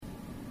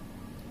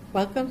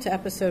Welcome to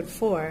episode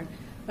 4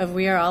 of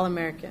We Are All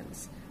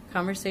Americans,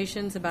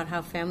 conversations about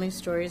how family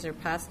stories are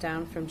passed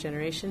down from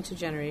generation to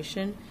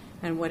generation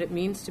and what it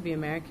means to be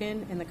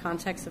American in the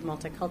context of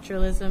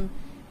multiculturalism,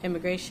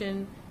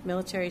 immigration,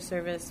 military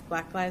service,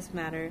 Black Lives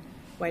Matter,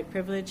 white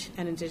privilege,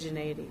 and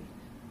indigeneity.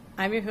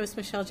 I'm your host,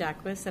 Michelle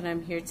Jacquis, and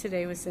I'm here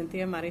today with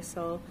Cynthia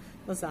Marisol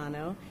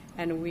Lozano,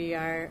 and we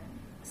are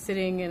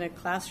sitting in a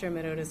classroom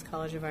at Otis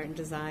College of Art and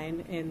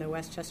Design in the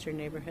Westchester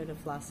neighborhood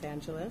of Los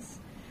Angeles.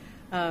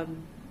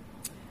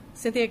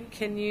 Cynthia,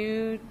 can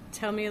you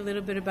tell me a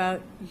little bit about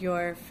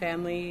your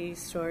family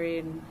story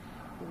and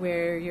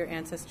where your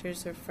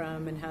ancestors are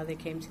from and how they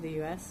came to the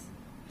U.S.?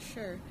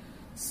 Sure.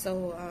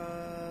 So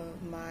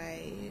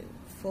my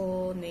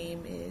full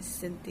name is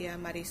Cynthia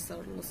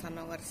Marisol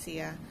Lozano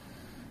Garcia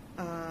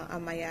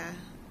Amaya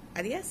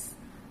Arias,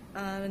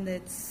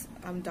 and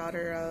I'm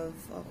daughter of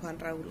Juan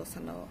Raúl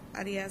Lozano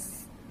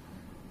Arias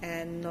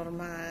and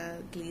Norma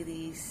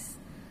Glidis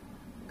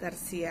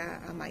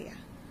Garcia Amaya.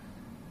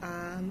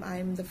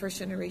 I'm the first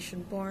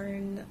generation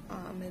born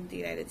in the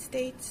United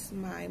States.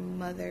 My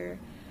mother,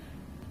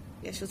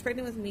 she was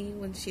pregnant with me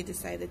when she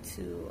decided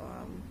to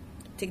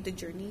take the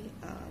journey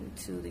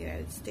to the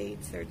United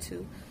States or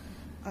to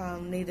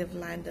native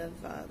land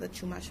of the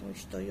Chumash and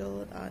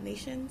Mixtoyo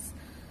nations.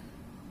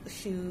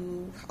 She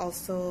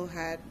also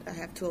I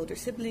have two older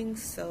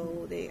siblings,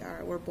 so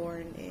were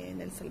born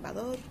in El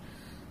Salvador,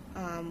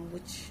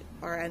 which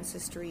our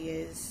ancestry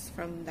is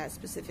from that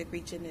specific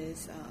region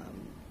is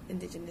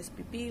indigenous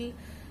Pipil,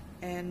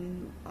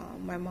 and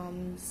my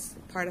mom's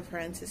part of her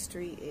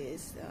ancestry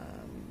is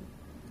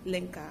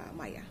Lenca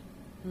Maya.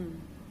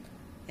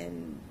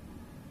 And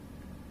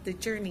the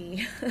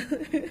journey,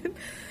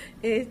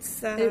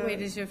 it's...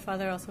 Wait, is your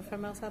father also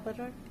from El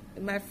Salvador?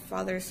 My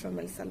father's from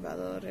El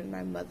Salvador and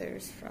my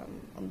mother's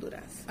from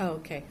Honduras. Oh,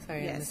 okay.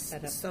 Sorry, yes. I messed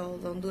that up. So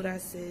the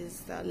Honduras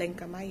is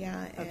Lenca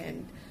Maya, okay.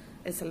 And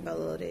El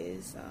Salvador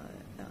is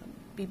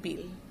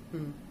Pipil.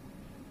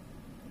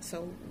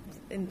 So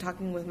in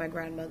talking with my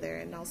grandmother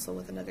and also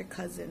with another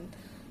cousin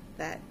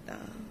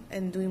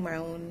and doing my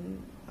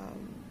own,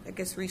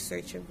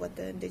 research of what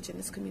the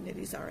indigenous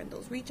communities are in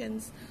those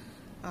regions,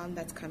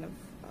 that's kind of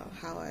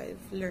how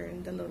I've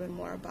learned a little bit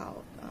more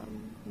about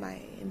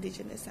my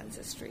indigenous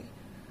ancestry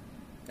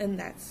in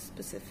that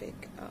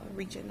specific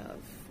region of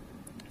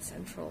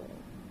central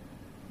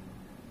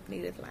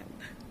native land.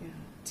 Yeah.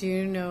 Do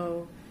you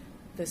know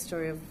the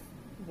story of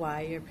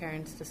why your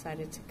parents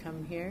decided to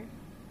come here?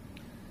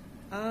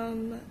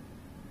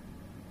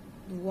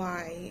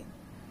 Why?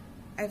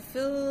 I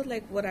feel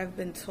like what I've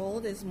been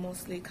told is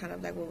mostly kind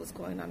of like what was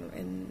going on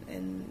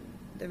in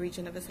the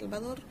region of El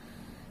Salvador.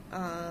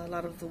 A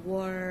lot of the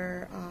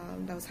war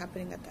that was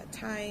happening at that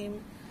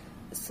time.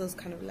 So it's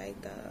kind of like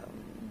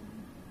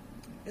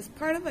it's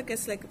part of, I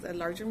guess, like the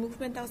larger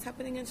movement that was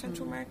happening in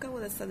Central America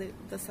with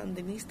the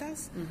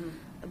Sandinistas.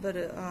 But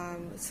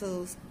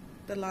so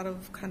a lot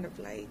of kind of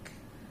like,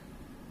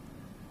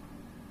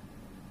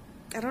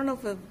 I don't know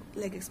if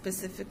like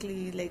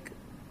specifically like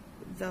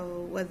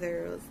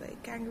whether it was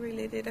like gang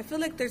related. I feel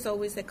like there's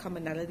always like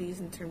commonalities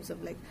in terms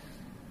of like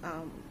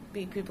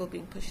people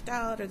being pushed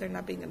out, or there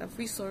not being enough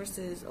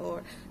resources,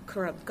 or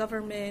corrupt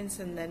governments.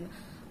 And then,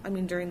 I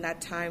mean, during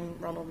that time,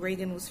 Ronald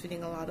Reagan was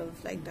feeding a lot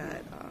of like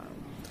that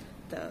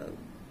the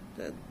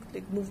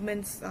like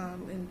movements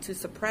and to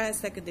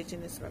suppress like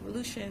indigenous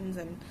revolutions,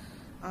 and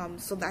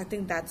so I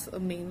think that's a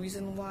main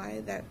reason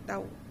why that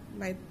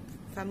my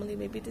family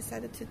maybe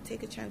decided to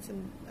take a chance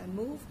and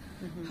move.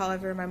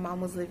 However, my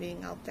mom was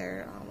living out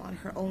there on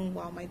her own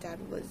while my dad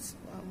was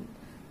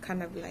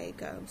kind of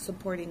like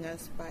supporting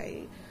us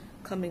by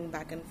coming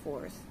back and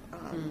forth.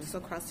 So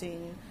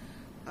crossing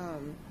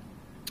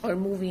or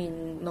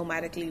moving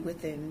nomadically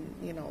within,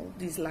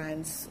 these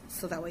lands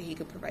so that way he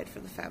could provide for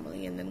the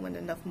family. And then when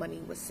enough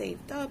money was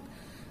saved up,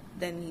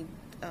 then he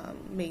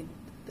made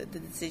the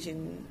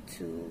decision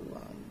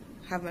to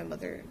have my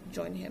mother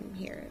join him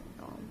here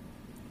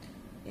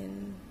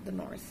in the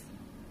north.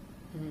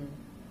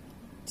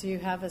 Do you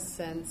have a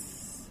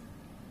sense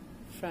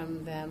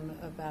from them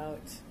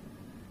about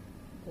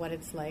what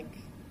it's like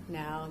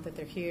now that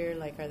they're here?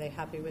 Like, are they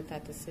happy with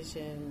that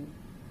decision?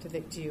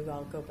 Do you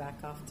all go back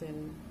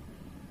often?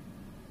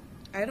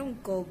 I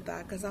don't go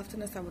back as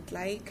often as I would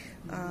like,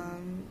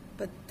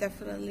 but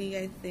definitely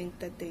I think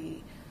that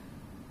they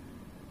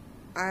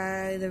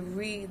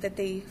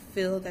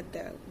feel that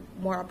the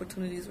more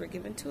opportunities were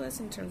given to us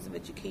in terms of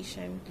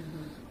education.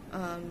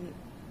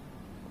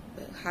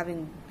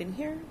 Having been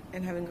here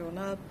and having grown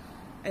up,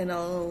 I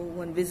know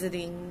when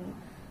visiting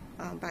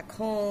back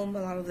home,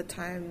 a lot of the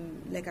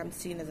time, like, I'm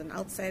seen as an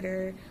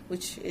outsider,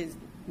 which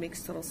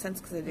makes total sense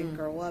because I didn't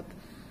grow up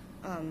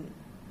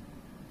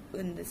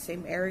in the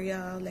same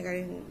area. Like, I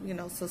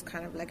didn't, so it's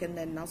kind of like, and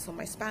then also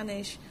my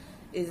Spanish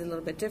is a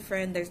little bit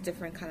different. There's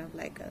different kind of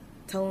like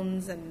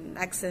tones and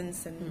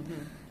accents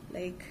and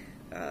like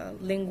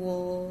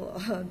lingual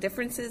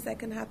differences that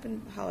can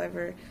happen.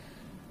 However,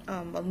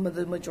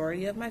 the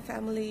majority of my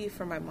family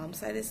from my mom's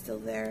side is still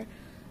there.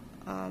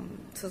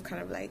 So it's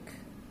kind of like,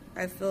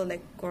 I feel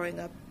like growing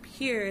up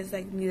here is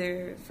like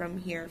neither from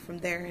here, from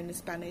there. In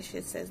Spanish,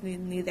 it says ni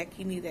de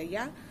aquí ni de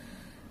allá.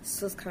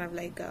 So it's kind of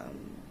like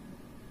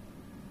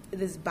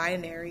this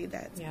binary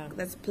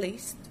that's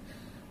placed.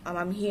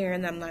 I'm here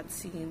and I'm not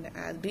seen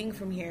as being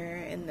from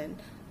here, and then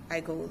I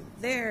go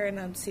there and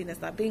I'm seen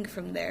as not being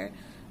from there.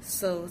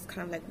 So it's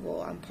kind of like,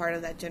 well, I'm part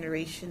of that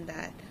generation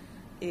that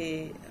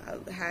it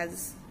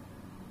has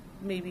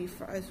maybe,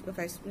 if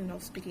I,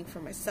 speaking for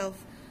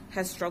myself,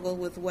 has struggled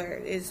with where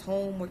is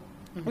home,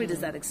 where does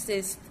that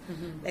exist,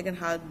 like, and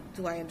how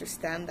do I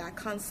understand that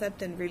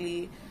concept, and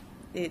really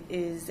it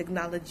is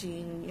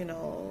acknowledging,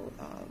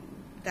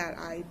 that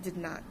I did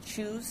not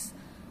choose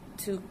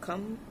to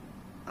come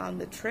on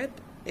the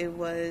trip. It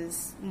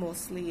was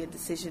mostly a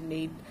decision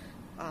made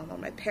on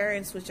my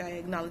parents, which I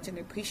acknowledge and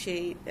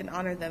appreciate and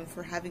honor them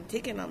for having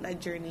taken on that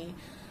journey.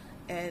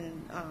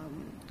 And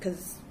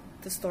because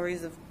the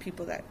stories of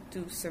people that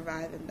do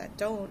survive and that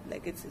don't,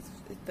 like, it's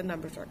the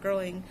numbers are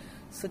growing.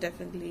 So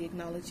definitely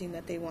acknowledging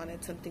that they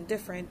wanted something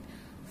different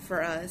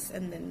for us,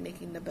 and then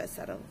making the best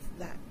out of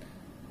that,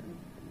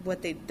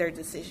 their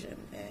decision.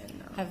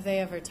 And have they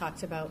ever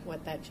talked about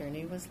what that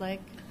journey was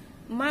like?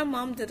 My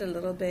mom did a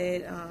little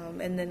bit,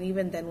 and then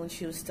even then when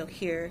she was still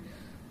here,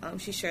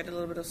 she shared a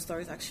little bit of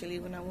stories actually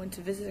when I went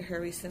to visit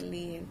her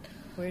recently. And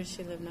where does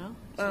she live now?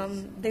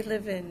 They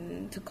live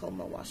in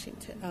Tacoma,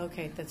 Washington. Oh,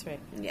 okay, that's right.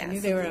 Yeah, I knew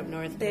they were up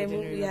north. They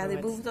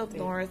moved up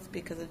north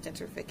because of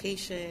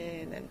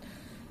gentrification and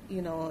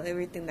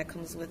everything that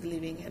comes with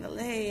living in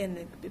LA and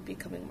it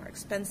becoming more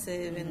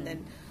expensive, and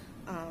then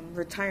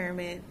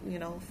retirement,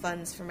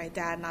 funds for my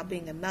dad not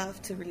being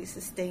enough to really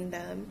sustain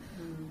them,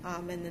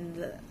 and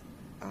then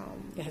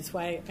that's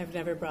why I've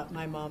never brought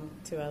my mom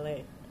to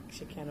LA.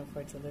 She can't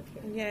afford to live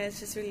here. Yeah, it's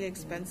just really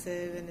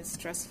expensive and it's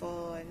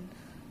stressful,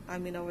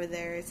 and over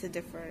there it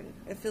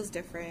feels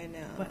different.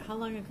 How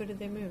long ago did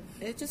they move?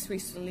 It just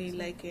recently,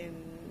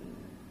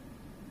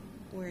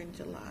 we're in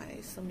July,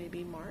 so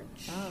maybe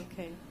March. Oh,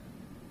 okay.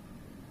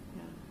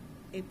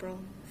 Yeah. April,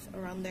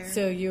 around there.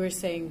 So you were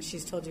saying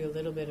she's told you a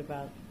little bit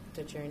about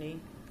the journey?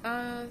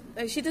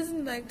 She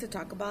doesn't like to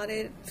talk about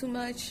it too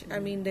much.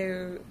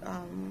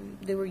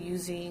 They were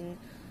using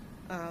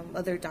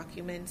other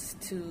documents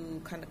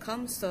to kind of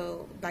come.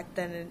 So back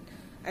then,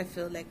 I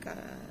feel like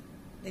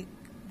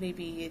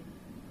maybe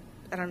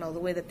I don't know, the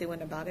way that they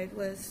went about it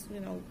was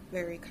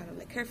very kind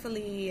of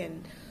carefully,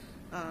 and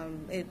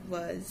it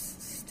was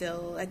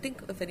still, I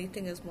think, if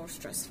anything, is more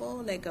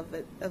stressful,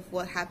 of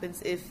what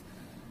happens if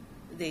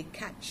they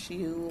catch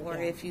you, or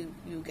if you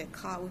get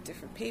caught with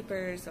different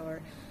papers,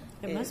 or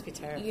it must be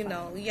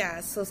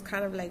terrifying. So it's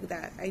kind of like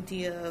that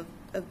idea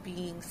of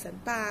being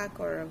sent back,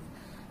 or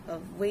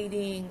of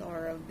waiting,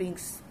 or of being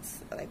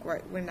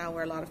right now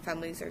where a lot of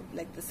families are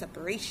the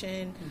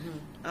separation.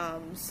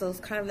 So it's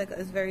kind of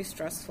it's very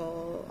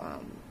stressful,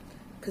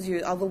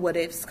 because all the what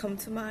ifs come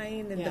to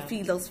mind, and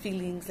those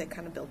feelings that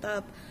kind of build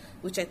up,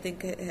 which I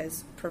think it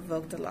has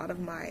provoked a lot of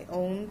my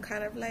own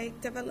kind of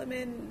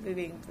development,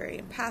 being very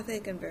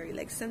empathic and very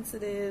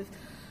sensitive,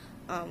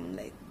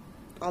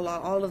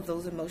 all of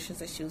those emotions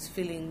that she was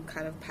feeling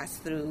kind of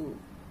passed through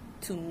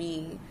to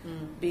me,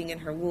 being in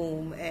her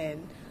womb,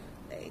 and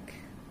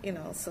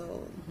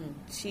so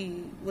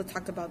she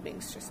talked about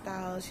being stressed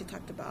out. She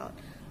talked about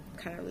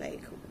kind of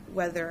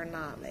whether or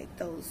not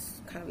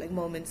those kind of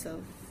moments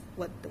of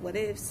what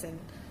ifs, and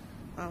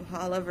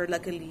however,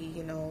 luckily,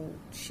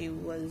 she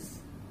was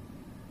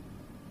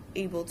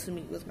able to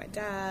meet with my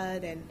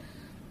dad,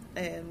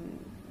 and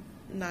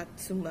not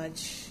too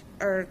much,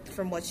 or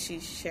from what she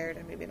shared,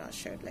 and maybe not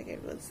shared,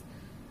 it was,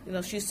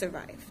 she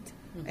survived.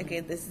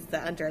 Again, this is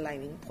the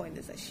underlining point,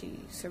 is that she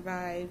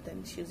survived,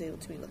 and she was able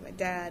to meet with my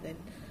dad, and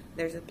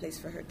there's a place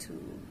for her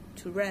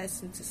to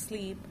rest and to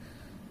sleep,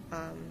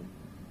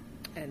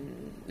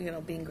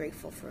 and being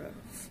grateful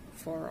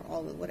for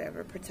all of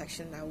whatever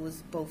protection that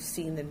was both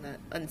seen and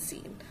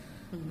unseen,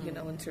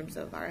 in terms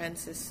of our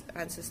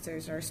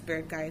ancestors, our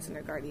spirit guides, and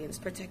our guardians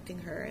protecting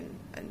her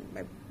and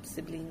my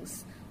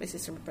siblings, my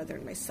sister, my brother,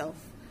 and myself,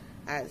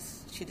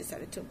 as she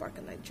decided to embark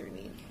on that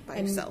journey by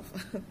herself.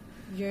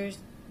 Your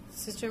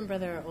sister and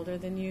brother are older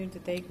than you.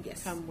 Did they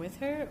come with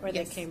her, or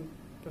they came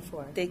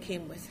before? They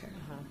came with her.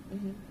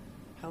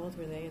 How old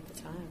were they at the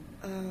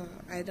time?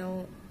 I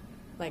don't...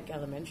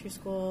 elementary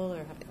school,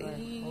 or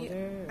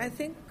older? Or? I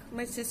think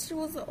my sister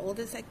was the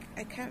oldest.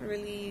 I can't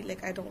really,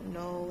 I don't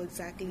know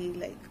exactly,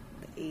 the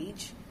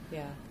age.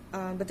 Yeah.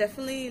 But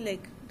definitely,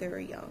 they were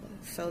young.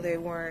 So they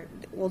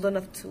weren't old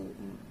enough to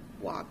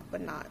walk,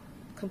 but not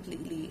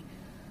completely,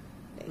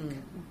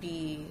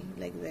 be,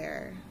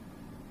 they're...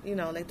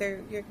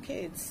 they're your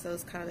kids, so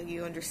it's kind of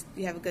you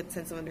have a good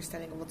sense of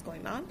understanding of what's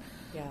going on.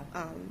 Yeah.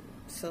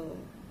 So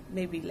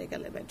maybe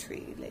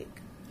elementary,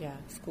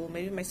 school.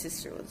 Maybe my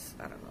sister was,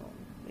 I don't know,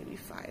 maybe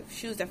 5.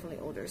 She was definitely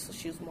older, so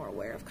she was more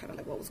aware of kind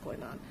of what was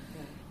going on.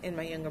 Yeah. And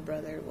my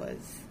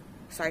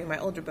my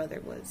older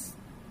brother was,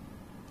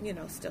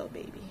 still a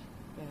baby.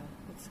 Yeah,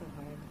 it's so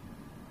hard.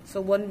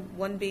 So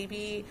one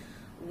baby,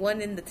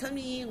 one in the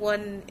tummy,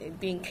 one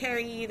being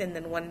carried, and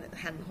then one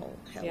held.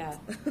 Yeah,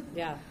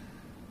 yeah.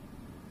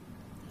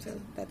 to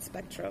that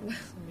spectrum.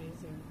 It's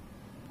amazing.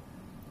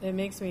 It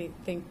makes me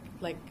think,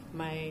 like,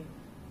 my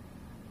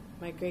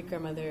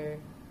great-grandmother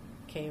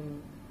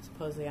came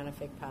supposedly on a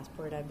fake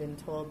passport. I've been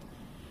told.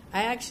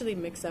 I actually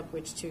mix up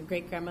which two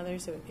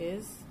great-grandmothers it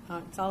is.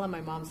 It's all on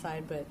my mom's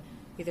side, but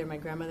either my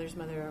grandmother's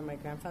mother or my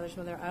grandfather's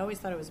mother. I always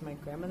thought it was my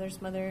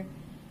grandmother's mother,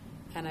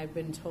 and I've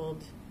been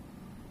told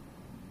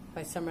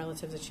by some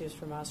relatives that she was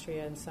from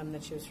Austria, and some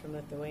that she was from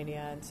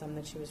Lithuania, and some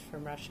that she was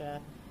from Russia.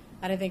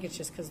 And I think it's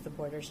just because the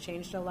borders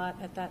changed a lot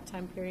at that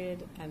time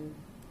period, and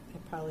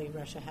probably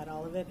Russia had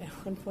all of it at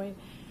one point.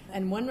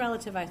 And one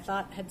relative I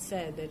thought had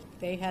said that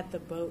they had the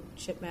boat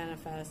ship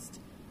manifest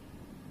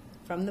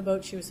from the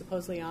boat she was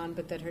supposedly on,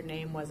 but that her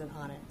name wasn't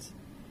on it.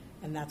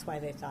 And that's why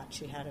they thought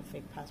she had a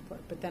fake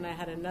passport. But then I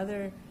had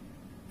another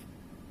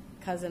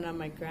cousin on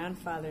my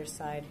grandfather's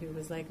side who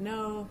was like,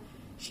 no,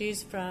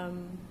 she's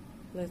from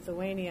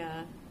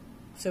Lithuania,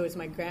 so it's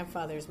my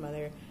grandfather's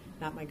mother,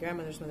 not my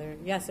grandmother's mother.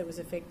 Yes, it was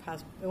a fake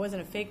passport. It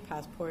wasn't a fake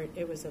passport.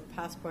 It was a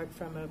passport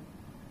from a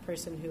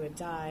person who had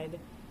died,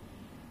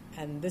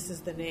 and this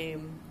is the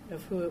name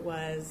of who it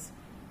was.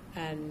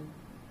 And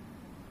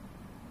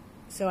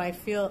so I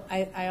feel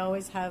I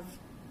always have,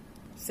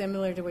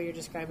 similar to what you're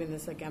describing,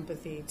 this like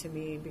empathy to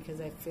me, because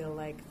I feel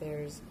like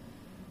there's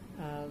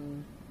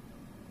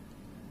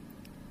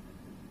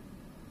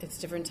it's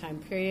different time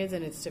periods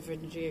and it's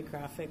different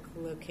geographic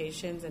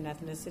locations and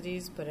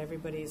ethnicities, but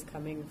everybody's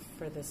coming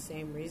for the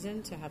same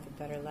reason, to have a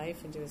better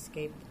life and to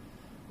escape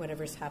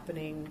whatever's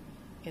happening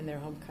in their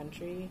home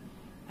country.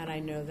 And I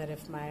know that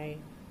if my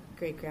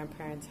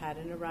great-grandparents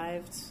hadn't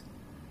arrived,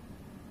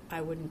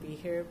 I wouldn't be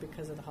here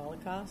because of the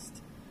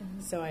Holocaust.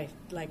 Mm-hmm. So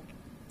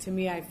to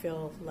me, I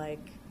feel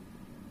like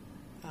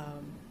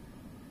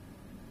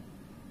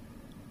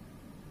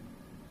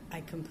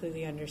I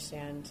completely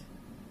understand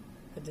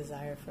the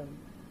desire from,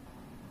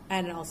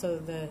 and also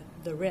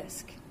the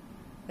risk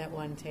that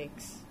one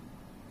takes.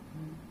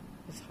 Mm.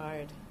 It's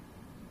hard.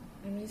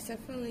 I mean, it's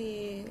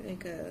definitely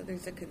like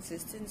there's a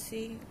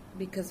consistency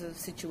because of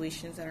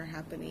situations that are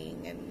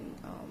happening and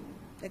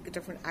like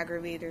different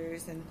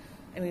aggravators. And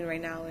I mean,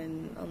 right now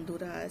in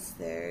Honduras,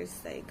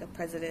 there's like a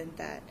president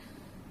that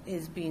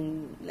is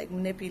being like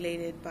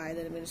manipulated by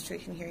the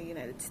administration here in the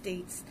United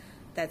States,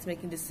 that's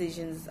making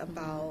decisions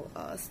about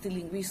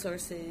stealing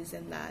resources,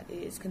 and that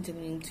is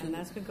continuing to... And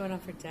that's been going on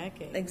for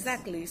decades.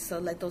 Exactly. So,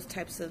 like, those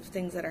types of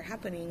things that are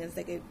happening is,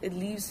 like, it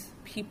leaves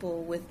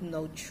people with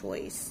no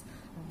choice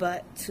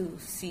but to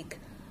seek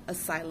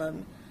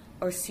asylum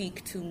or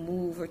seek to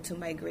move or to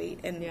migrate.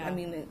 And, I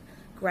mean,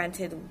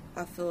 granted,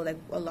 I feel like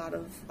a lot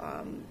of,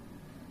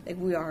 like,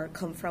 we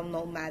come from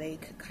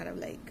nomadic kind of,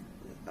 like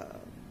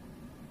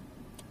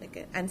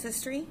an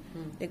ancestry.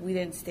 Like, we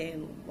didn't stay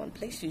in one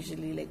place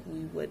usually. Like,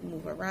 we would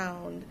move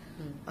around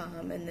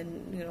and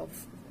then,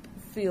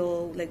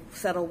 feel like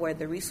settle where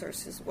the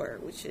resources were,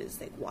 which is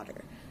like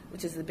water,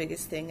 which is the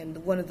biggest thing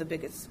and one of the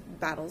biggest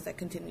battles that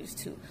continues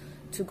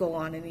to go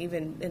on. And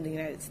even in the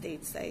United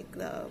States, like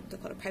the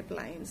Dakota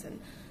pipelines and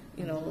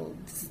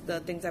the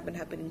things that have been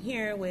happening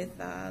here with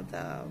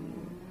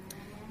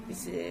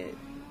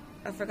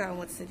I forgot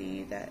what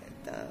city that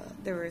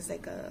there was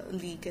like a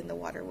leak and the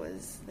water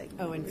was like...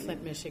 Oh, in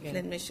Flint, Michigan.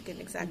 Flint, Michigan,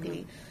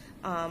 exactly.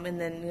 Mm-hmm.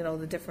 And then,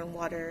 the different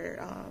water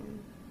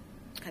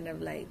kind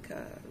of like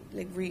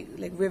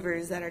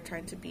rivers that are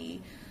trying to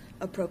be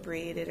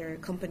appropriated, or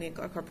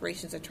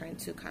corporations are trying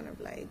to kind of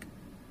like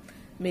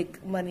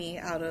make money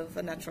out of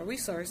a natural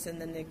resource, and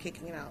then they're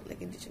kicking out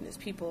like indigenous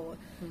people.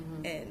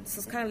 Mm-hmm. And so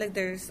it's kind of like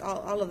there's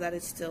all of that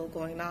is still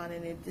going on,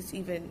 and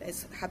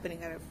it's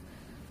happening at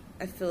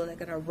I feel like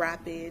at a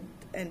rapid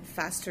and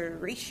faster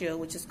ratio,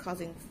 which is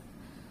causing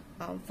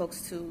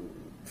folks to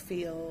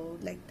feel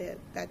like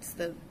that's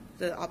the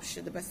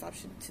option. The best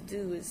option to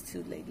do is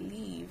to like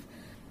leave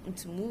and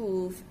to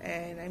move.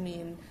 And I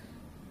mean,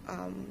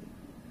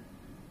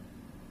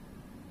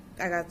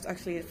 I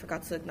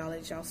forgot to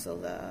acknowledge also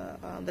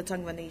the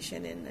Tongva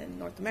Nation in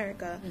North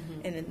America,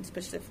 and in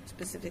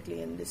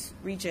specifically in this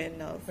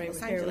region of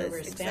Los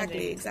Angeles.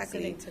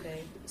 Exactly.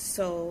 Today.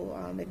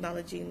 So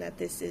acknowledging that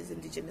this is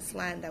indigenous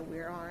land that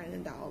we're on,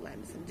 and that all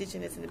land is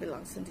indigenous and it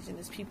belongs to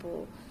indigenous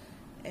people,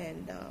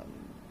 and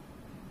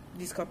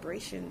these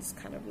corporations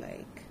kind of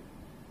like,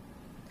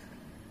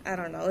 I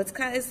don't know.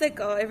 It's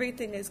like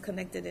everything is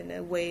connected in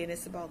a way, and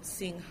it's about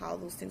seeing how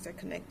those things are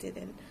connected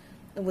and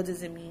what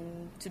does it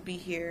mean to be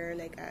here,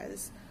 like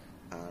as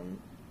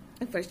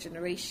a first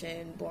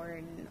generation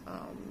born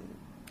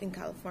in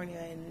California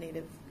in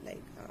native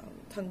like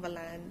Tongva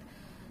land,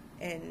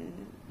 and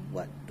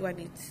what do I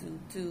need to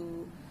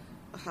do?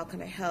 How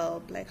can I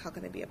help? Like, how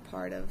can I be a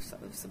part of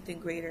something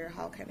greater?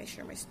 How can I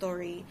share my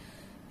story?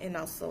 And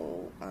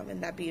also,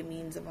 and that be a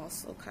means of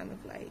also kind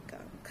of like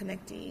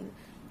connecting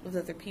with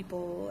other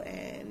people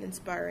and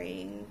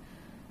inspiring,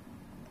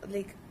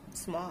 like,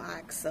 small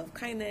acts of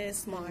kindness,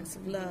 small acts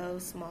of love,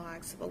 small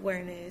acts of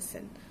awareness,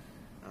 and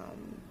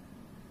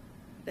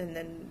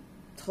then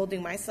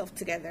holding myself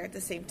together at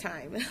the same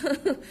time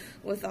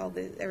with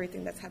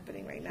everything that's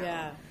happening right now.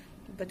 Yeah.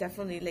 But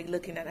definitely like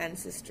looking at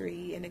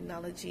ancestry and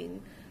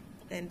acknowledging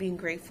and being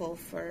grateful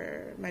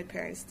for my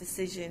parents'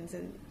 decisions,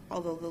 and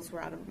although those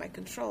were out of my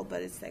control,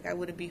 but it's like I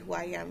wouldn't be who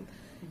I am,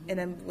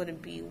 and I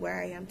wouldn't be where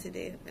I am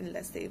today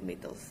unless they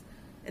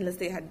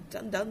had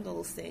done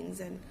those things.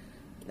 And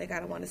like I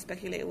don't want to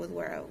speculate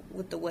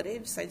with the what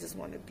ifs. I just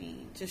want to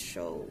just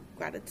show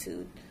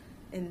gratitude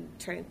and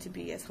trying to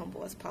be as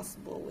humble as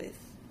possible with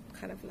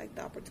kind of like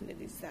the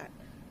opportunities that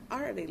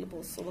are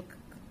available. So what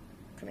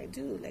can I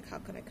do? Like how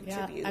can I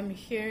contribute? Yeah, I'm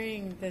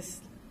hearing this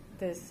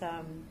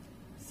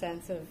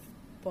sense of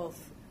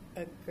both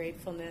a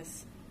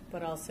gratefulness,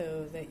 but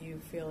also that you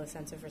feel a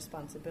sense of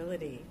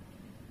responsibility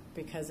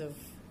because of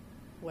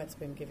what's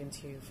been given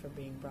to you for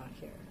being brought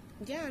here.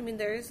 Yeah, I mean,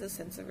 there is a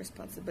sense of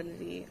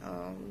responsibility.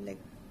 Like,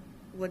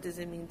 what does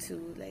it mean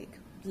to, like,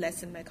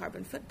 lessen my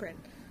carbon footprint?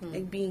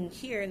 Like, being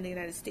here in the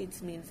United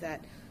States means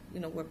that,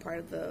 you know, we're part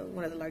of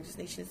one of the largest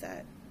nations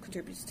that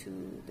contributes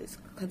to this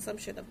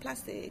consumption of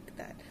plastic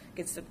that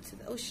gets up to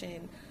the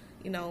ocean,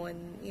 you know,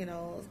 and, you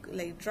know,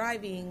 like,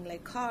 driving,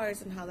 like,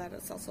 cars and how that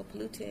is also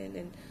pollutant.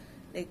 And,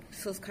 like,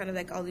 so it's kind of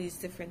like all these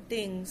different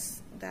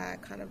things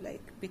that kind of,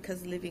 like,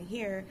 because living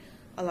here,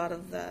 a lot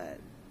of the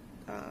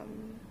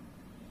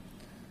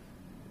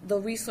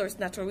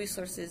natural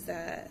resources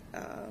that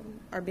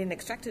are being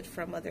extracted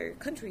from other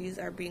countries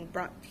are being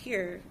brought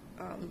here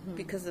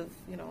because of,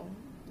 you know,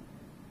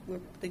 we're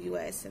the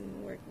U.S.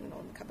 and we're, you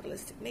know, a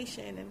capitalistic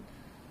nation. And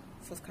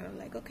so it's kind of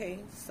like, okay,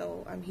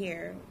 so I'm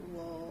here.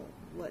 Well,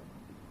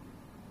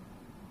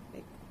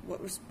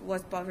 what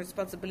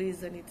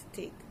responsibilities I need to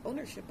take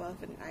ownership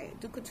of, and I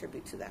do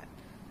contribute to that.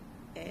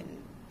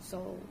 And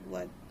so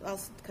what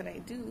else can I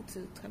do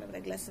to kind of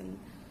like lessen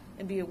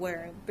and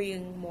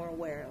being more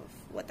aware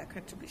of what that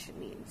contribution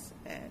means?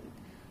 And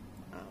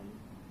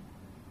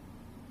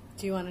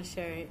do you want to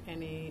share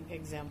any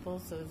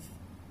examples of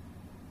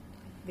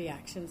the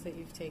actions that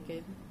you've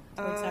taken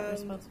towards that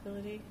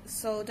responsibility?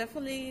 So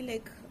definitely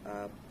like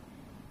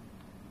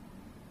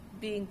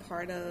being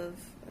part of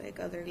like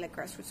other like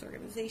grassroots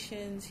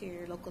organizations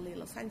here locally in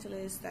Los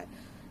Angeles that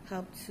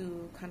help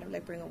to kind of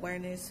like bring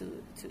awareness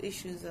to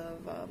issues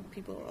of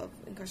people of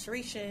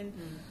incarceration,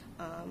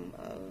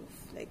 of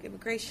like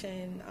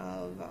immigration,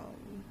 of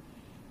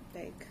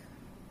like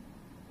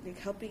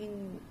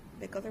helping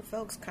like other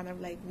folks kind of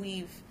like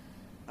weave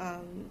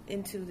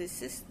into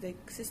this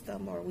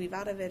system or weave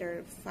out of it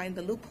or find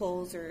the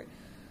loopholes or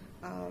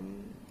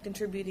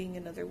contributing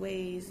in other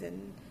ways.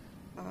 And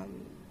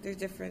there's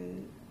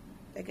different,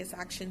 I guess,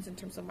 actions in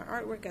terms of my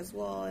artwork as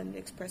well and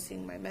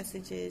expressing my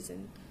messages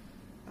and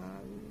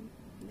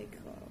like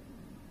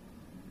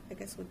I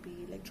guess would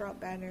be like drop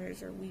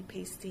banners or weed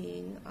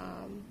pasting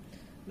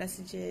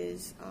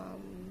messages,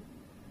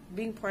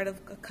 being part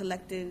of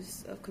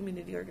collectives of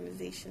community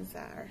organizations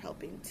that are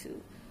helping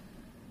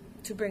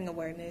to bring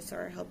awareness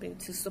or helping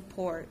to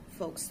support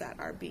folks that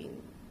are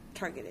being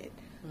targeted,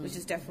 which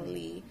is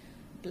definitely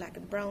Black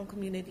and brown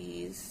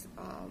communities,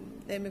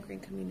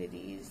 immigrant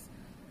communities,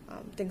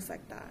 things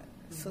like that.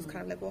 So it's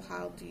kind of like, well,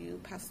 how do you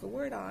pass the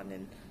word on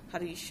and how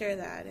do you share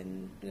that?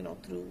 And, you know,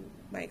 through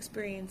my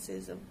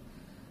experiences of,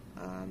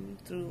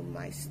 through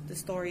the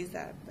stories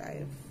that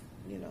I've,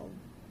 you know,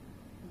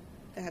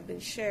 that have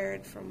been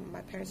shared from my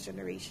parents'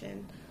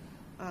 generation.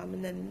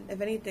 And then if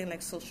anything,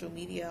 like social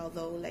media,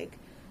 although like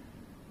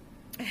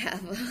I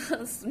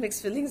have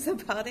mixed feelings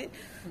about it,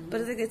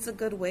 but I think it's a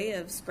good way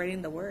of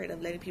spreading the word,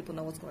 of letting people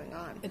know what's going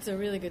on. It's a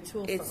really good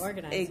tool for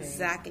organizing.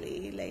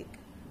 Exactly.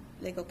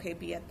 Like, okay,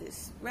 be at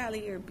this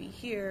rally or be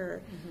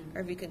here,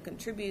 or if you can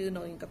contribute,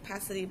 knowing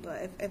capacity.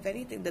 But if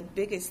anything, the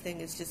biggest thing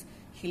is just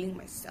healing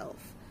myself.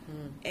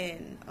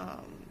 And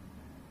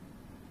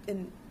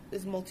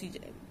it's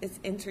it's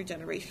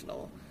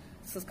intergenerational.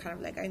 So it's kind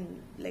of like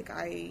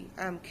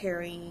I'm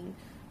carrying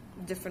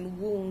different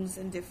wounds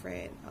and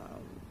different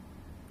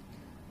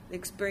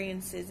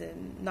experiences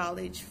and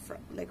knowledge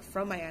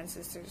from my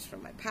ancestors,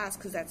 from my past,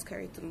 because that's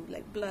carried through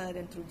like blood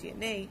and through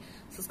DNA.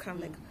 So it's kind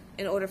of like,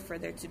 in order for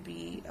there to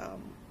be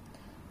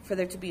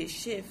a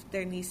shift,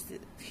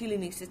 healing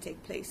needs to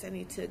take place. I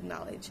need to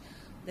acknowledge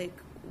like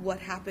what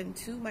happened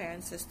to my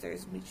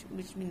ancestors,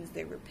 which means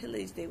they were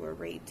pillaged, they were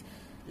raped,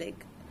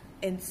 like,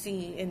 and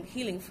seeing and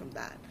healing from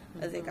that.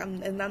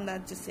 I'm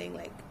not just saying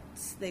like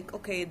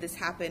okay, this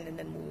happened and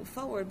then moving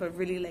forward, but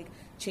really like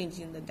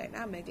changing the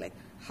dynamic. Like,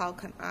 how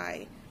can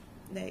I,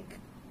 like,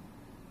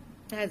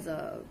 as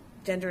a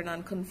gender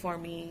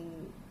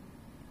non-conforming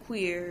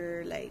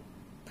queer like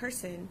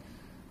person,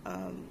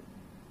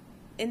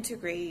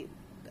 integrate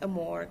a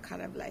more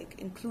kind of like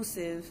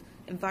inclusive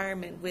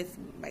environment with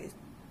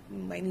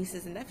my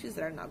nieces and nephews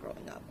that are now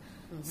growing up.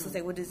 So it's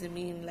like, what does it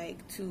mean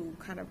like to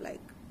kind of like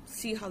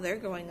see how they're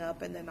growing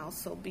up, and then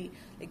also be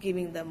like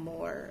giving them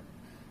more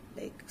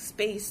like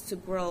space to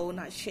grow,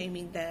 not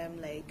shaming them,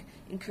 like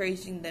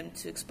encouraging them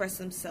to express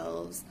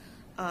themselves,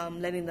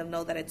 letting them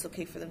know that it's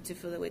okay for them to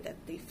feel the way that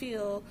they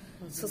feel.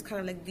 So it's kind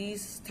of like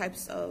these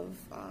types of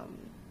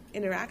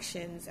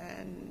interactions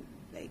and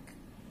like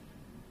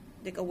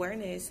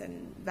awareness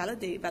and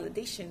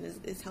validation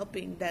is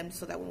helping them,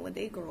 so that when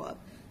they grow up,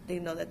 they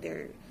know that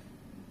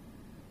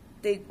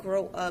they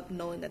grow up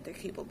knowing that they're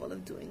capable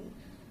of doing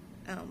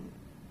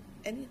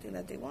anything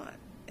that they want,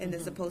 and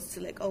as opposed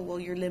to like, oh well,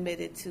 you're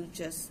limited to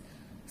just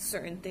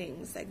certain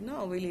things. Like,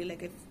 no, really,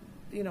 like, if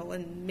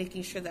and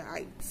making sure that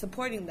I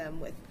supporting them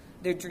with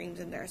their dreams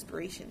and their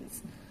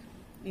aspirations,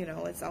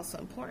 it's also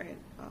important.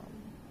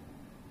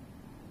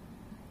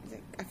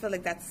 I feel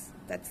like that's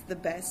the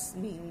best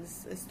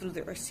means is through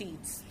their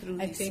seeds,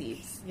 these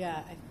seeds.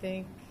 Yeah, I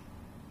think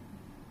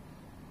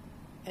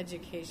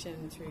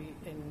education through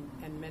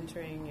and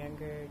mentoring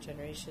younger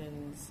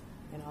generations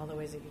in all the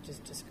ways that you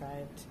just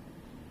described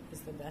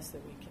is the best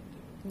that we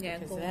can do. Yeah,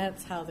 because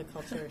that's how the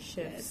culture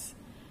shifts,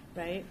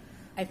 right?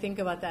 I think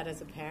about that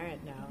as a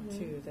parent now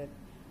too.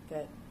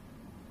 That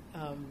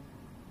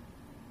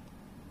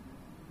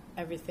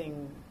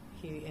everything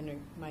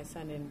my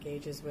son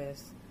engages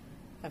with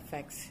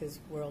affects his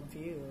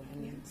worldview,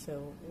 and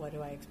so what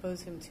do I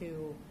expose him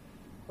to?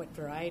 What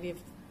variety of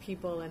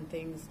people and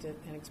things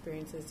and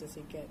experiences does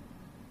he get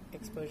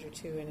exposure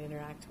to and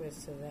interact with,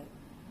 so that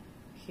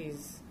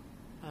he's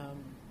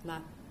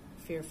not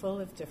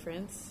fearful of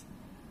difference,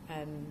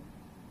 and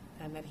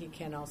that he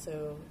can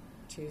also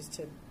choose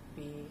to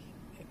be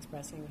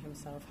expressing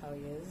himself how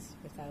he is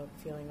without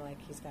feeling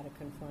like he's got to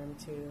conform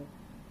to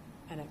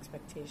an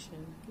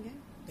expectation.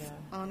 Yeah.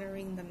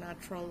 Honoring the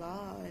natural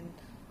law and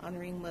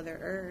honoring Mother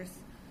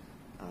Earth,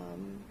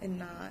 and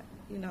not,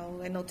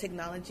 I know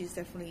technology is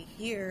definitely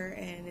here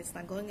and it's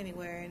not going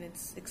anywhere and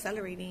it's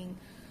accelerating,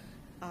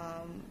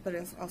 but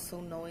it's also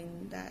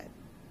knowing that,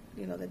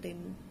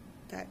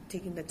 that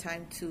taking the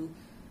time to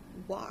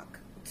walk,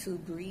 to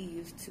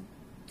breathe,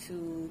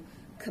 to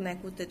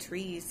connect with the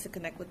trees, to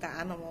connect with the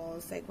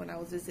animals. Like when I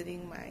was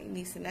visiting my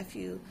niece and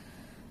nephew,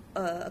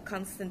 a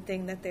constant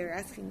thing that they're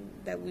asking,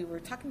 that we were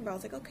talking about,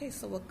 was like, okay,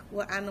 so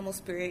what animal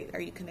spirit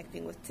are you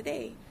connecting with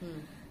today?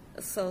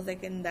 So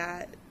like in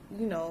that,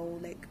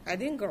 like I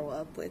didn't grow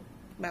up with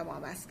my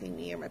mom asking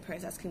me or my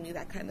parents asking me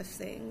that kind of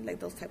thing, like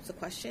those types of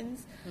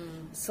questions.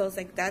 So it's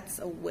like that's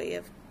a way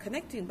of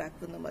connecting back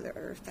with the Mother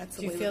Earth. That's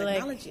a way of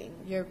acknowledging.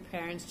 Like your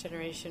parents'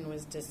 generation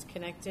was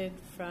disconnected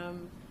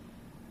from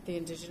the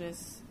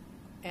indigenous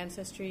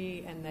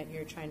ancestry, and that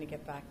you're trying to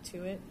get back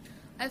to it?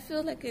 I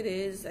feel like it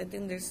is. I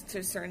think there's to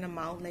a certain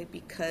amount, like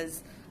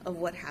because of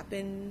what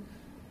happened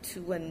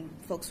to when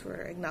folks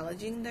were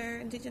acknowledging their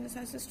indigenous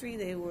ancestry,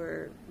 they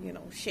were,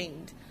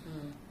 shamed.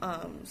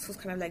 So it's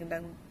kind of like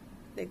them,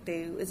 like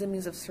as a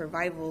means of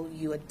survival,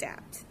 you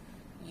adapt.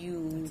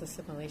 It's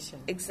assimilation.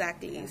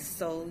 Exactly. Yeah.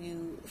 So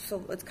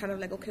it's kind of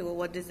like, okay, well,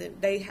 what does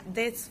it?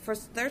 That's for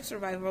their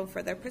survival,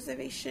 for their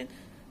preservation,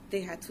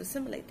 they had to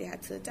assimilate. They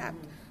had to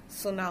adapt.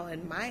 So now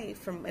in my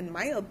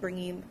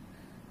upbringing,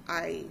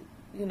 I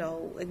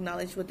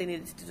acknowledge what they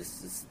needed to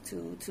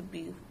do to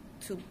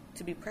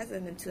be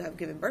present and to have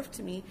given birth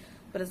to me.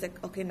 But it's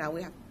like, okay, now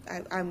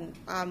I'm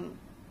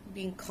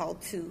being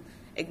called to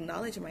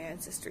acknowledge my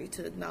ancestry,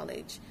 to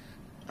acknowledge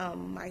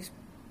my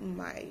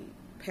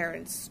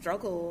parents'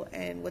 struggle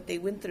and what they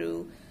went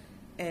through,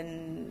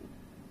 and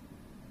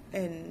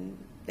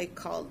they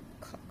call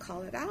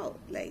it out,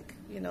 like,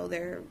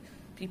 they're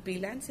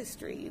Pipil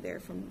ancestry, they're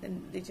from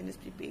indigenous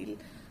Pipil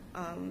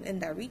in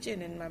that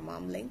region, and my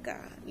mom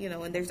Lenca,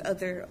 and there's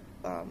other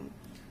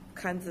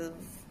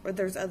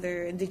there's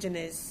other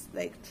indigenous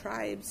like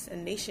tribes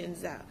and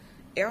nations that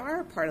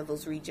are part of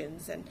those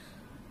regions, and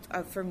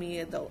for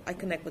me, though, I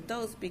connect with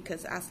those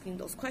because asking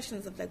those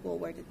questions of like, well,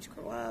 where did you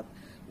grow up?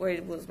 Where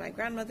was my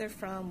grandmother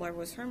from? Where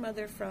was her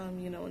mother from?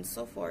 And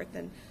so forth,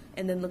 and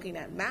then looking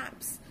at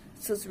maps.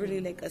 So it's really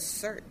like a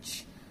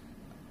search.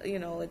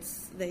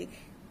 It's like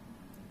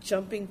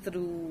jumping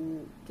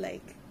through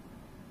like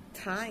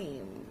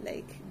time,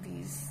 like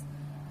these,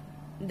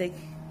 like.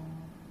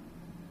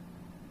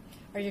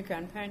 Are your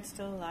grandparents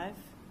still alive?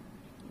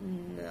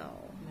 No.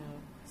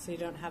 So you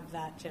don't have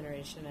that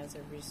generation as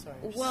a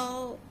resource.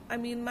 Well, I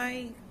mean,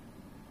 my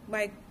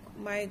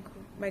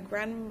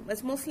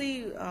it's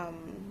mostly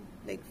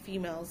like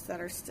females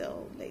that are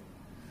still like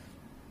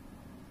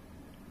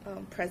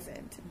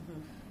present.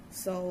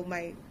 So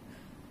my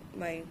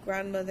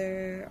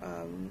grandmother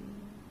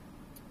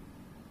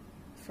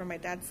from my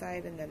dad's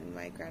side, and then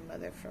my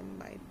grandmother from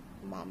my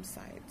mom's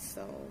side.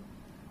 So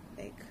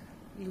like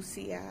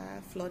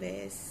Lucia,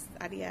 Flores,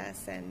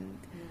 Arias, and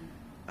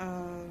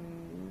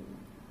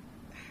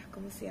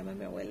 ¿cómo se llama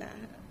mi abuela?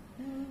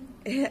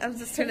 I'm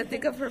just trying to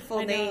think of her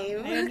full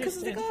name. Because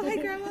it's like, oh, hi,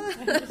 Grandma.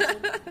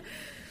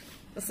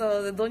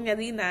 So the Doña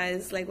Dina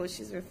is like what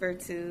she's referred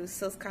to.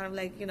 So it's kind of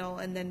like,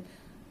 and then,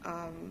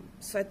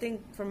 so I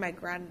think from my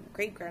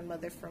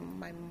great-grandmother from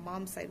my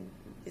mom's side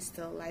is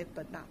still alive,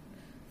 but not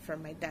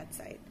from my dad's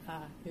side.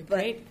 Your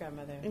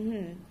great-grandmother.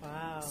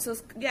 Wow. So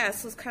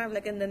it's kind of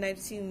like, and then I've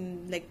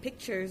seen like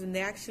pictures, and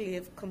they actually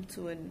have come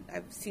to, and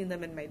I've seen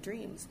them in my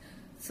dreams.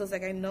 So it's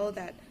like, I know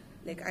that,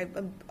 like,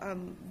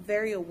 I'm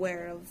very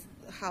aware of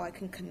how I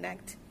can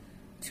connect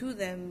to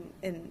them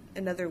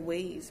in other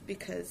ways,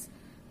 because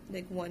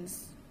like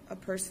once a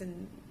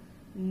person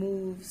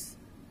moves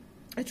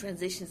or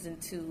transitions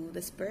into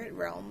the spirit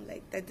realm,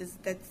 like that's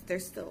they're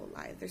still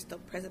alive, they're still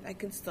present. I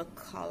can still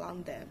call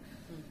on them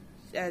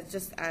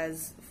just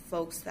as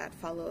folks that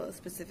follow a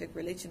specific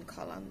religion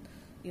call on,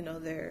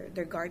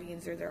 their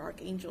guardians or their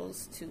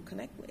archangels to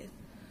connect with.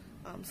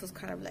 So it's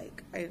kind of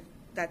like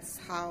that's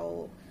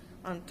how,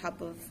 on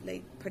top of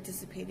like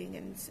participating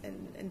in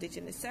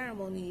indigenous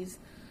ceremonies,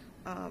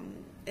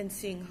 and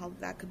seeing how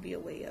that could be a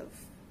way of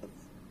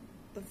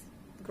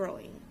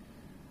growing,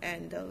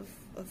 and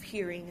of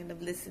hearing and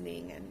of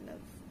listening, and of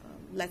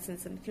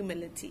lessons in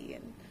humility,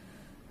 and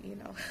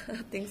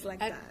things like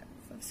that.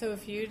 So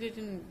if you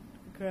didn't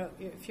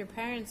if your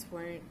parents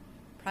weren't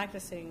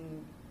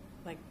practicing,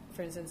 like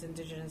for instance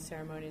indigenous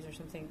ceremonies or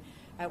something,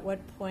 at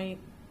what point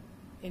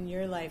in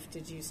your life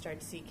did you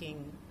start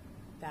seeking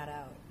that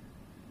out?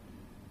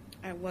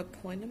 At what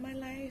point in my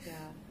life?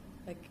 Yeah,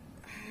 like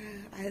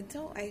I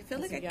feel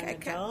like I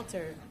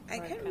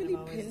can't really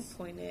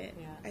pinpoint it.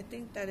 Yeah. I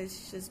think that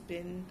it's just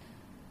been,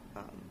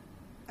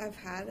 I've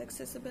had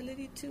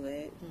accessibility to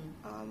it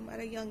at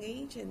a young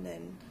age, and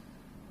then,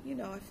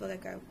 I feel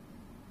like I'm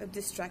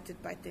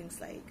distracted by things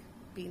like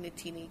being a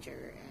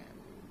teenager,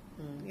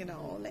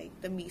 and like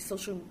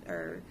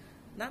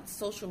not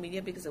social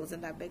media because it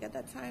wasn't that big at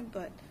that time,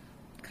 but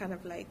kind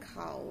of like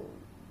how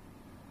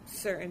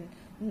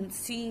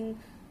seeing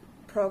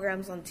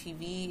programs on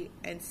TV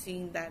and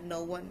seeing that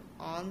no one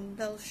on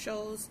those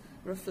shows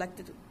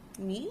reflected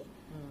me.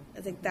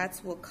 I think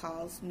that's what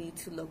caused me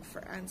to look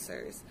for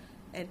answers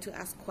and to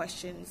ask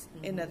questions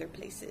in other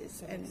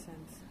places. That makes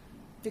sense.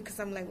 Because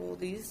I'm like, well,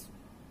 these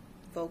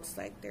folks,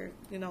 like, they're,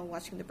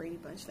 watching the Brady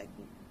Bunch, like,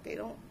 they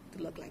don't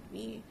look like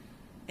me.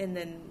 And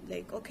then,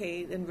 like,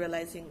 okay, and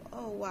realizing,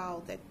 oh,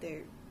 wow, that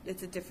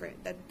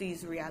that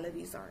these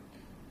realities aren't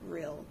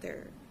real.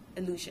 They're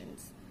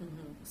illusions.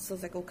 So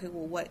it's like, okay,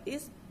 well, what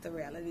is the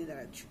reality that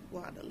I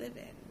want to live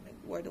in? Like,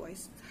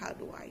 how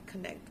do I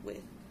connect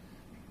with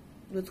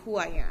who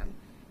I am?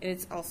 And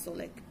it's also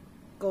like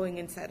going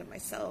inside of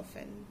myself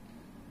and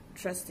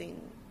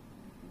trusting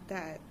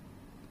that,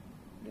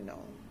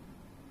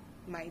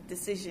 my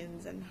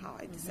decisions and how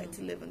I decide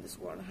to live in this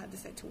world and how I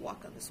decide to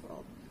walk on this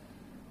world.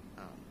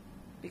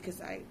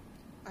 Because I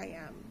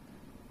am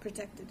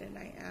protected, and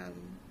I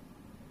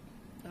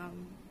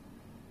am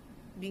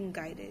being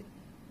guided.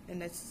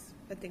 And that's,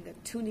 I think,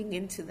 tuning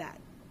into that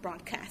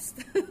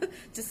broadcast,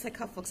 just like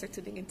how folks are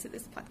tuning into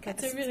this podcast.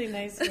 That's a really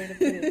nice way to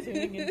put it,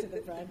 tuning into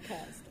the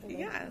broadcast.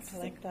 Yes. I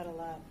like that a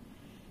lot.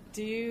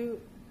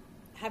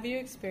 Have you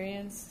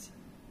experienced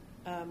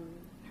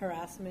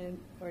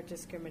harassment or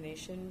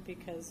discrimination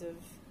because of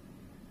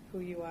who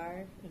you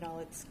are in all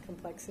its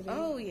complexity?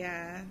 Oh,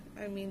 yeah.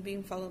 I mean,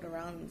 being followed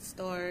around in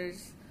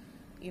stores,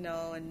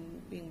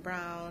 and being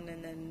brown,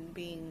 and then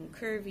being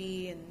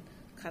curvy, and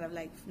kind of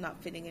like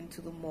not fitting into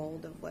the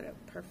mold of what a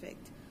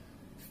perfect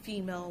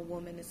female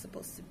woman is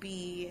supposed to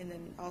be. And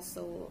then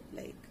also,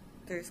 like,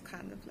 there's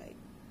kind of like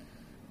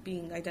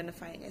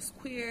identifying as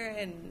queer,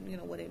 and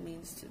what it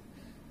means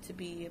to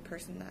be a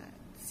person that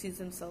sees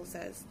themselves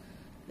as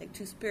like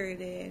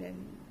two-spirited,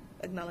 and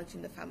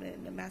acknowledging the feminine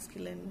and the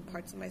masculine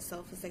parts of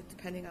myself is like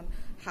depending on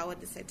how I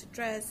decide to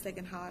dress, like,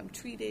 and how I'm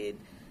treated.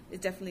 It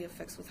definitely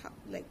affects with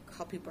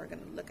how people are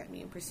going to look at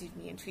me and perceive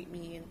me and treat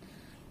me. And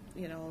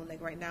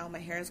like right now my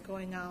hair is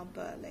growing out,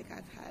 but like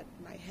I've had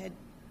my head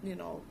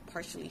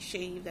partially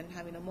shaved and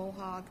having a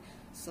mohawk,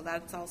 so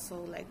that's also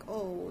like,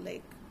 oh,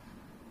 like,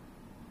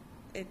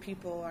 if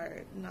people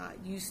are not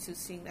used to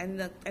seeing,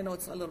 and I know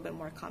it's a little bit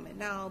more common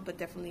now, but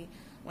definitely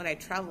when I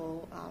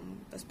travel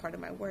as part of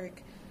my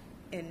work,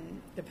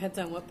 and depends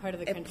on what part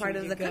of the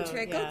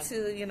country I go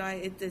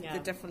to,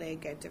 definitely I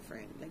get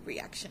different like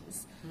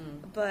reactions.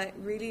 But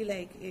really,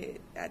 like,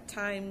 at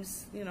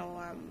times,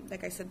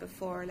 like I said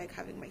before, like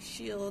having my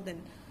shield,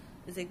 and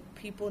it's like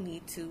people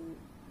need to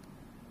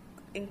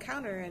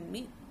encounter and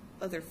meet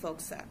other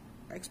folks that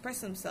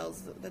express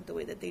themselves the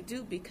way that they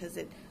do, because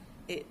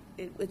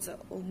it's a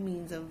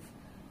means of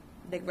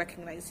like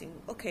recognizing,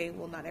 okay,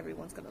 well, not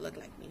everyone's going to look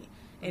like me,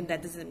 and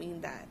that doesn't mean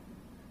that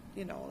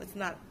it's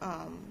not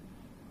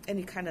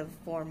any kind of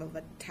form of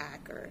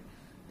attack or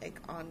like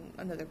on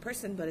another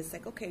person, but it's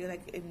like, okay,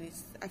 like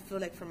I feel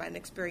like from my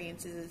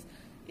experiences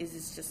is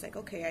it's just like,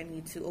 okay, I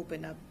need to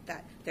open up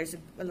that there's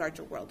a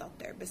larger world out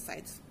there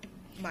besides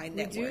my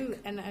network. We do,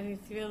 and I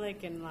feel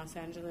like in Los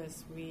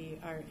Angeles we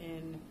are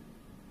in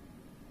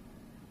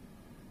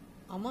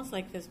almost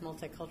like this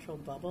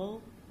multicultural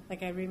bubble.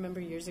 Like I remember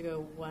years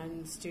ago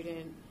one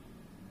student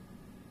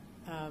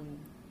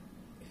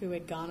who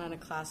had gone on a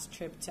class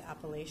trip to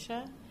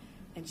Appalachia,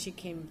 and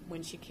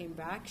when she came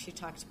back, she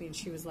talked to me and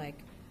she was like,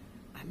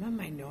 I'm a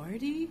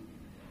minority?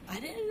 I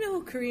didn't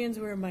know Koreans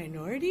were a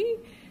minority.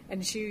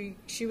 And she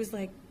was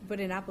like, but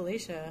in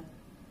Appalachia,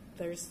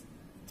 it's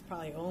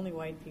probably only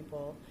white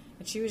people.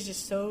 And she was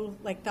just so,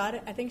 like,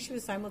 I think she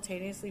was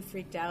simultaneously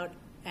freaked out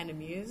and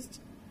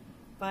amused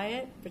by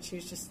it, but she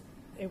was just,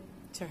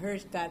 to her,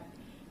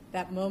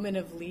 that moment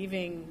of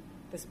leaving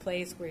this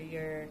place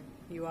where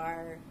you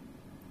are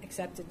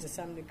accepted to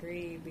some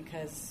degree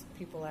because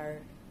people are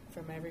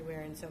from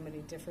everywhere and so many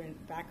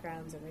different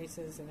backgrounds and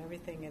races and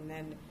everything, and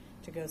then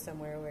to go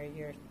somewhere where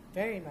you're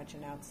very much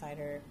an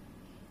outsider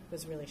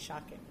was really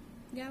shocking.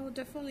 Yeah, well,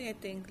 definitely, I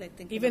think, like,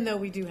 thinking Even though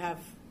we do have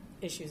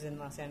issues in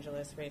Los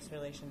Angeles, race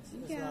relations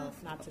as Yeah. well,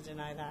 not to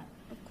deny that.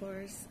 Of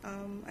course.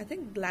 I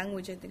think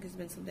language, I think, has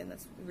been something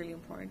that's really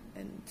important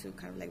and to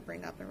kind of like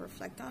bring up and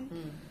reflect on.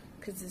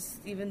 Because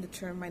even the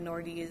term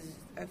minority is,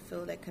 I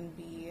feel like, can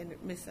be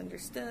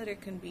misunderstood or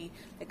can be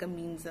like a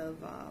means of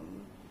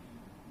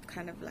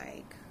kind of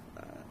like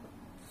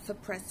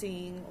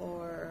suppressing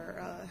or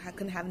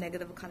can have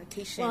negative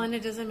connotation. Well, and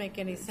it doesn't make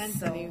any sense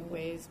So-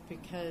 anyways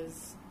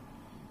because,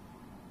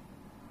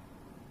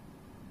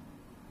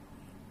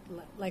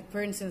 like,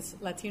 for instance,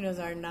 Latinos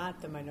are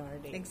not the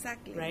minority.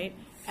 Exactly. Right?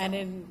 So-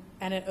 And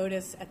at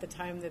Otis, at the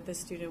time that this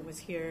student was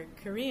here,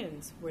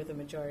 Koreans were the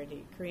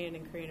majority, Korean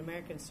and Korean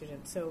American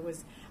students. So it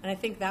was, and I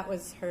think that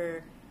was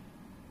her,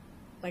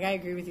 like, I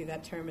agree with you,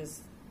 that term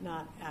is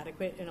not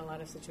adequate in a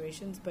lot of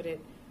situations, but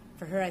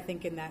for her, I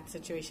think in that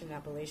situation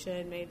in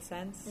Appalachia, it made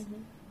sense,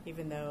 Mhm.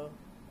 even though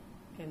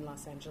in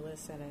Los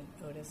Angeles and at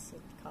Otis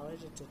at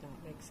college, it did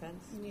not make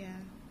sense. Yeah.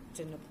 It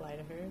didn't apply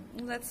to her.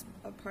 Well, that's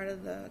a part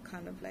of the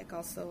kind of like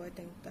also I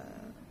think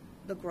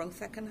the growth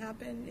that can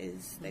happen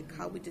is like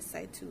how we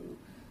decide to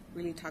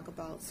really talk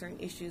about certain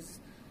issues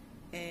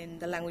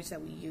and the language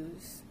that we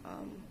use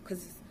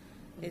because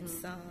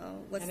it's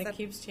what's And it that?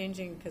 keeps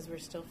changing because we're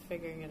still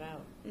figuring it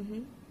out.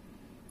 Mm-hmm.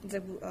 It's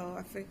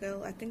like,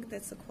 I think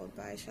that's a quote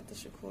by Shata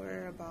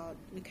Shakur about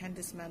we can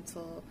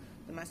dismantle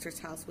the master's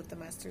house with the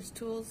master's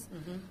tools.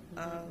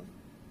 So,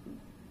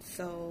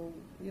 so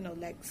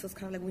it's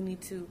kind of like we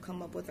need to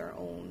come up with our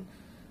own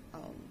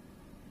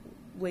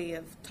way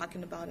of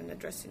talking about and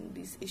addressing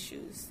these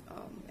issues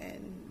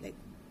and like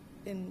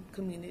in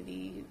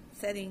community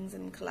settings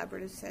and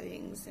collaborative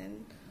settings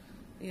and,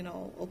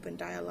 open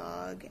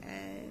dialogue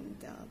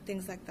and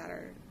things like that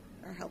are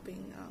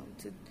helping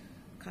to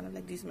kind of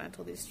like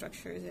dismantle these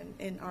structures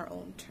in our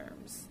own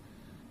terms.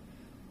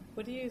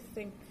 What do you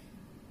think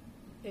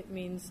it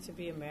means to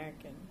be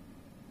American?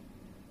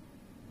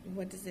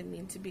 What does it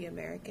mean to be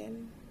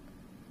American?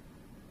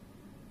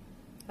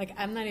 Like,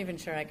 I'm not even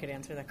sure I could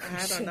answer that I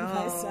question don't know.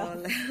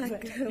 myself.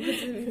 Like, what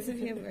does it mean to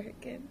be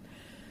American?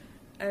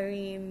 I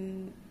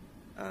mean,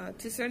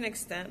 to a certain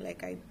extent,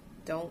 like, I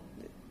don't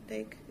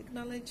like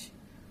acknowledge,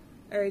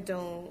 or I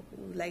don't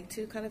like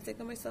to kind of think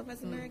of myself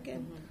as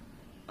American.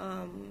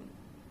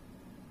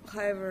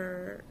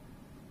 However,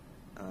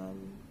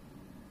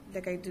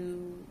 like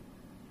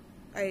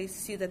I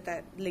see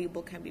that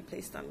label can be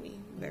placed on me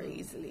very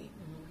easily.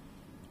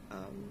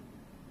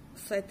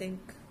 So I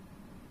think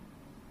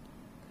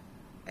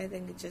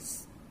it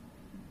just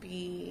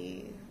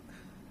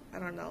I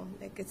don't know,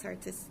 like it's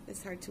hard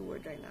to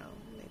word right now.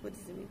 Like, what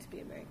does it mean to be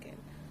American?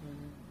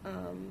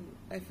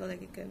 I feel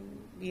like it can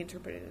be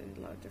interpreted in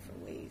a lot of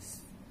different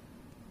ways.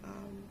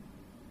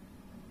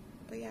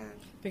 But yeah.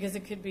 Because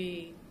it could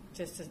be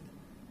just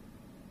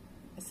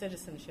a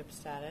citizenship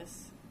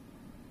status.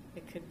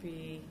 It could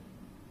be...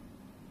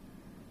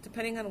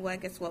 Depending on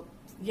what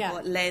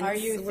Yeah. lens Are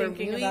you we're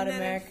thinking viewing about that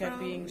America from?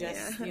 being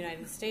just Yeah.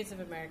 United States of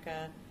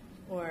America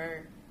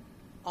or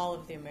all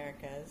of the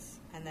Americas,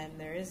 and then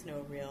there is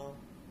no real...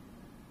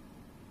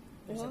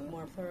 There's a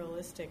more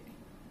pluralistic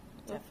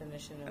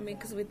definition of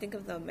because we think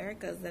of the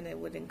Americas, then it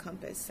would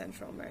encompass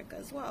Central America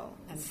as well.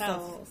 And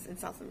South. In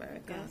South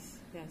America.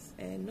 Yes.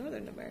 And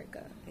Northern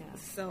America. Yeah.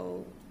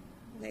 So,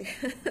 like,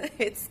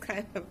 it's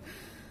kind of,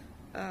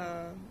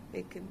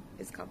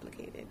 it's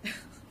complicated.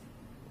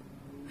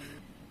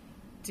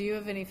 Do you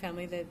have any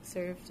family that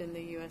served in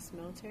the U.S.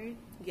 military?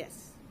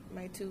 Yes.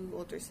 My two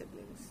older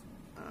siblings.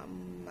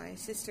 My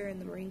sister in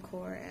the Marine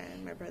Corps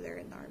and my brother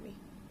in the Army.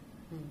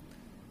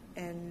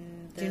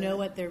 And Do you know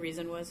what their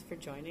reason was for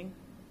joining?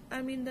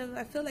 I mean,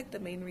 I feel like the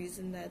main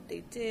reason that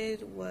they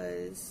did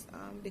was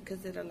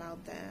because it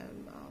allowed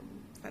them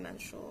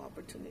financial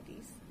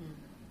opportunities.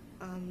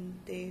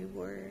 They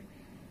were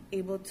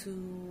able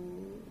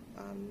to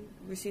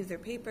receive their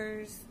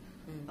papers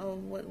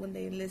when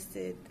they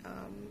enlisted.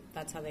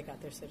 That's how they got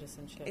their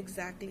citizenship.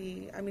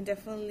 Exactly. I mean,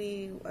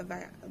 definitely,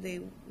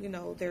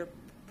 they're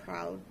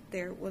proud.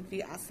 It would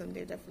be awesome.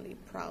 They're definitely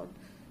proud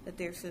that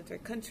they've served their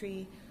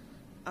country.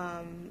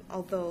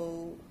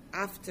 Although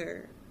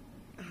after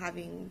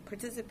having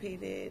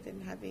participated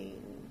and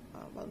having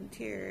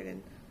volunteered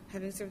and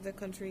having served the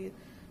country,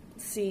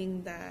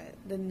 seeing that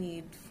the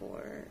need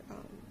for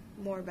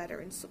more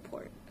veteran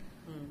support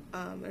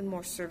and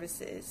more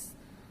services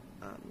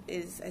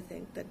is, I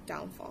think, the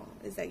downfall,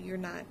 is that you're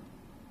not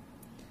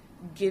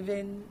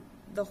given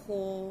the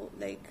whole,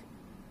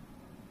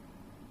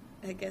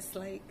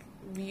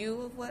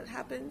 view of what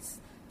happens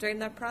during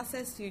that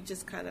process. You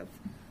just kind of,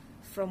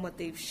 from what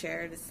they've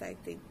shared, it's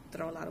like they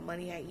throw a lot of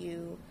money at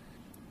you.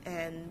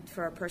 And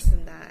for a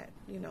person that,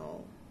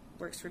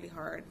 works really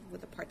hard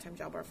with a part-time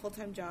job or a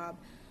full-time job,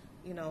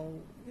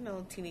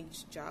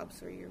 teenage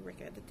jobs where you're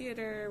working at the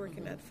theater,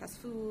 working at fast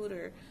food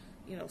or,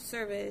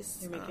 service.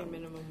 You're making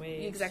minimum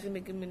wage. Exactly,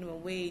 making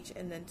minimum wage.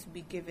 And then to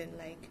be given,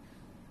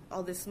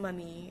 all this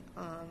money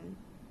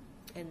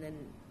and then,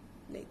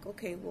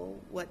 okay, well,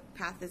 what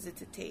path is it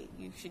to take?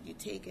 Should you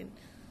take? And,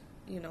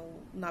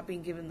 not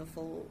being given the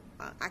full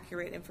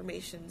accurate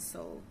information.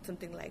 So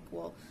something like,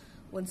 well,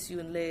 once you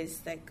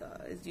enlist,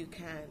 you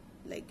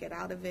can't get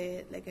out of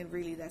it, and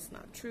really that's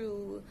not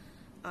true.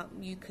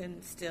 You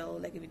can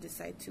still, if you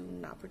decide to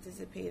not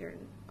participate or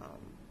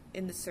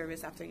in the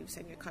service after you've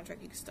signed your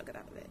contract, you can still get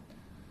out of it.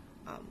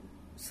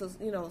 So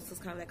it's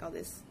kind of all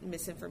this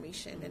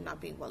misinformation and not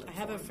being well informed.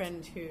 I have a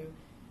friend who,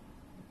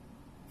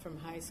 from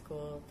high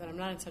school, that I'm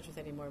not in touch with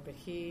anymore, but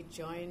he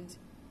joined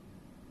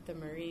the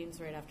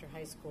Marines right after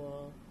high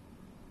school,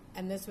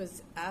 and this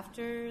was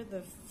after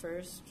the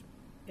first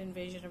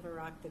invasion of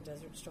Iraq, the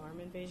Desert Storm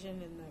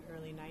invasion in the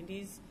early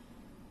 90s.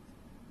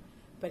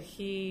 But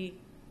he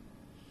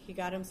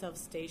got himself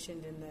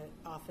stationed in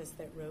the office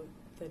that wrote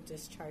the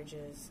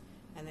discharges,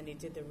 and then he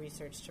did the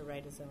research to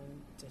write his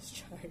own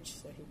discharge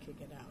so he could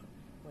get out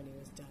when he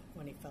was done,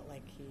 when he felt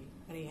like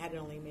he had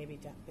only maybe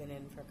been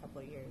in for a couple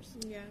of years.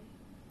 Yeah.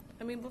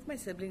 I mean, both my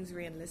siblings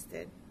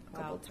re-enlisted a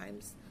couple of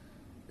times.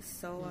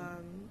 So,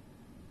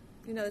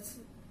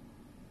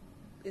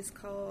 it's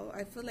called,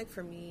 I feel like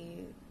for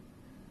me,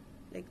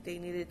 they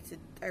needed to,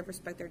 I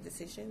respect their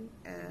decision,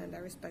 and I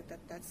respect that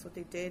that's what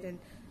they did. And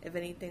if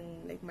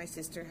anything, my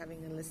sister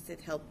having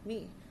enlisted helped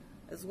me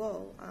as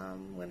well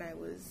when I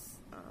was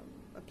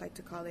applied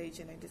to college,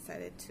 and I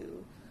decided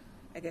to,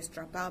 I guess,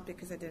 drop out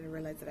because I didn't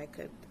realize that I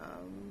could,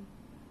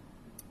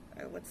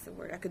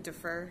 I could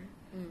defer.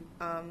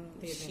 The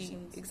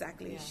admissions?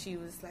 Exactly. Yeah. She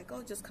was like,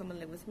 oh, just come and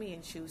live with me.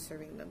 And she was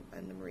serving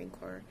in the Marine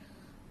Corps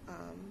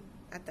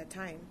at that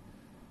time.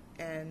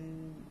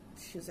 And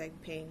she was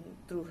paying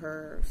through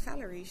her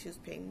salary, she was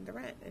paying the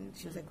rent. And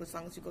she was like, as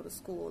long as you go to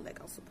school,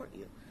 I'll support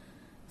you.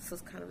 So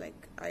it's kind of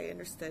I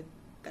understood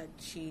that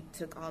she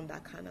took on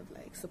that kind of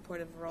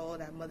supportive role,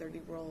 that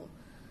motherly role.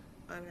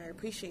 And I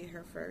appreciate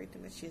her for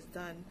everything that she has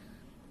done.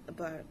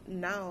 But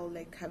now,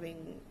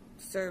 having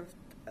served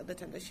the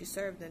time that she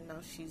served, and now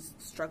she's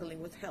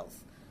struggling with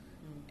health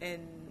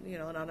and,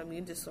 an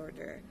autoimmune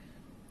disorder.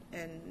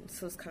 And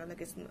so it's kind of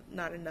it's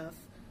not enough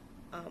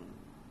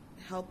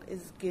help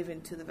is given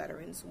to the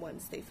veterans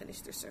once they finish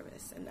their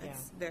service. And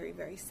that's very,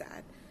 very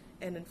sad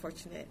and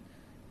unfortunate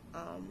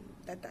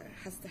that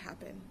has to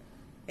happen.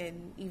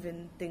 And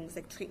even things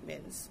like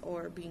treatments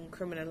or being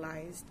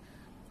criminalized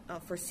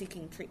for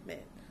seeking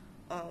treatment,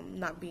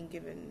 not being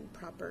given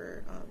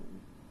proper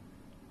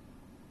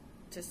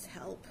just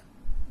help,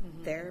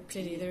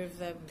 therapy. Did either of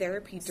them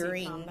therapy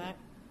during combat?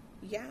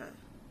 Yeah.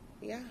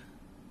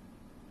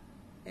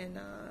 And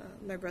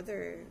my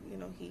brother,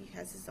 he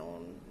has his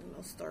own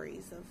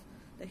stories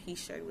that he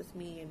shared with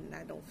me, and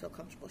I don't feel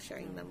comfortable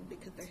sharing them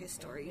because they're his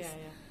stories.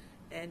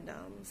 Yeah. And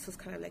so it's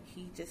kind of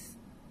he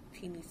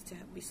needs to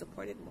be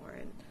supported more.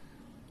 And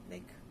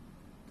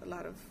a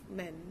lot of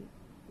men,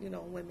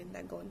 women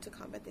that go into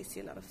combat, they see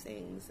a lot of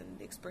things and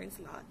they experience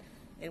a lot,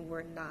 and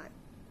we're not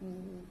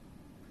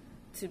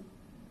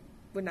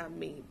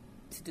made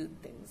to do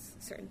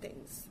certain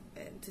things,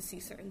 and to see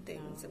certain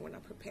things, and we're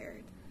not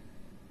prepared.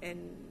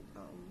 And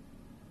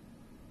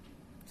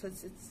so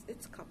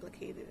it's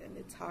complicated, and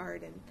it's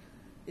hard, and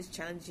it's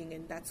challenging,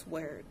 and that's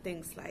where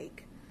things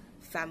like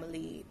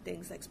family,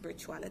 things like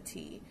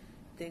spirituality,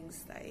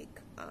 things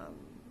like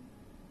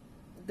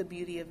the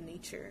beauty of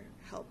nature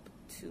help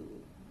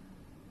to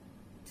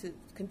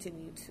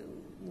continue to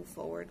move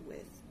forward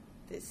with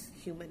this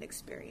human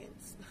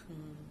experience,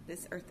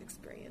 this earth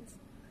experience.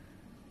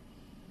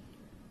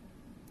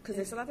 Because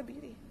there's a lot of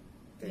beauty.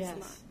 There's a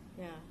lot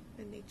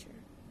in nature.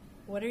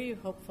 What are you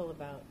hopeful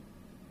about?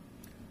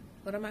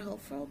 What am I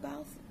hopeful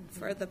about?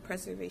 For the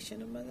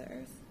preservation of Mother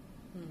Earth.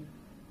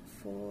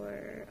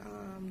 For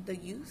the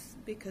youth,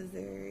 because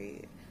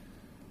they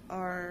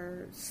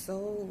are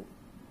so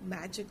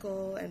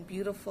magical and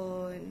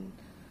beautiful, and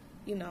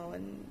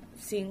and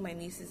seeing my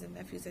nieces and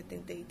nephews, I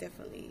think they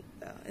definitely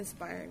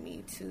inspire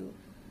me to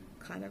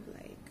kind of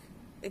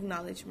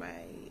acknowledge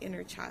my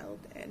inner child,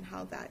 and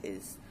how that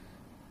is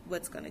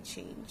what's going to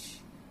change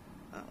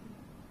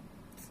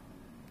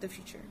the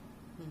future.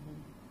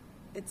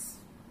 It's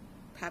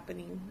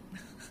happening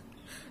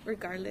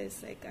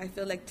regardless. I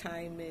feel like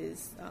time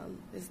is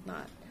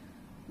not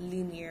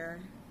linear.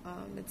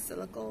 It's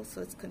cyclical,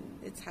 so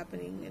it's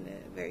happening in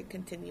a very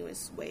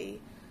continuous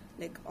way.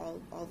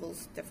 All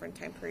those different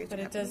time periods. But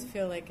it does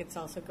feel like it's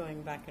also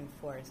going back and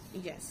forth.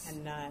 Yes.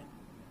 And not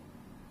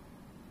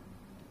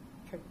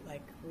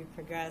we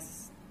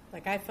progress.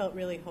 I felt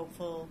really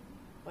hopeful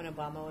when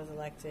Obama was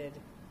elected,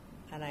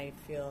 and I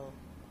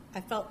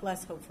felt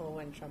less hopeful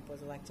when Trump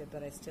was elected,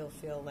 but I still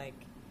feel like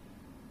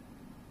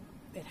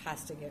it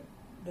has to get,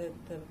 the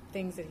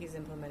things that he's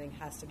implementing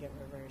has to get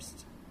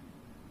reversed.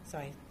 So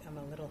I'm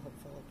a little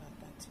hopeful about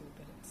that too,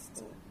 but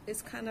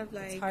it's kind of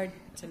it's hard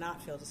to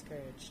not feel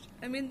discouraged.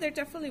 I mean, there are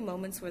definitely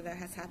moments where that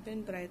has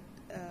happened, but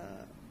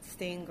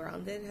staying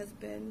grounded has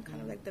been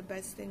kind of the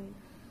best thing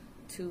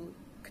to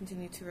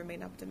continue to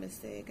remain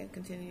optimistic and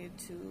continue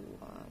to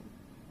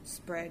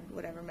spread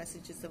whatever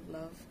messages of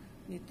love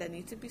that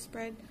need to be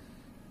spread.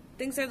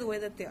 Things are the way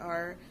that they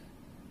are,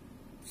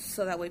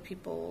 so that way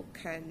people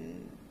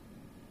can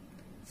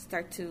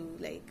start to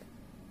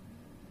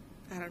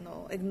I don't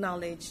know,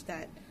 acknowledge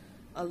that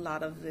a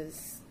lot of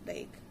this,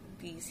 like,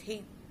 these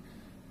hate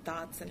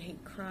thoughts and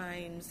hate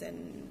crimes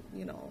and,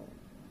 you know,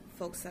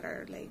 folks that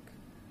are, like,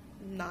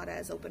 not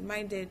as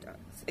open-minded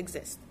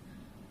exist.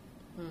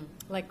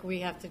 Like we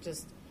have to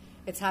just,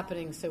 it's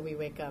happening, so we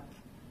wake up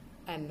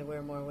and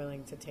we're more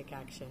willing to take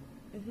action.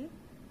 Mm-hmm.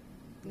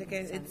 Like,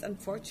 it's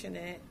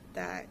unfortunate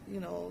that, you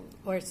know...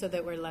 Or so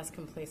that we're less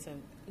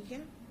complacent. Yeah.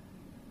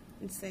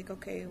 It's like,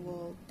 okay,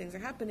 well, things are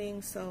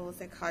happening, so it's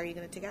like, how are you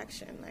going to take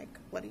action? Like,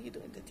 what are you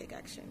doing to take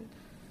action?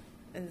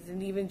 And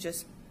then even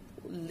just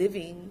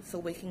living, so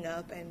waking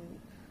up and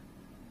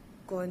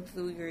going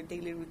through your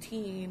daily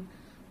routine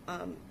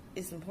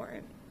is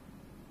important.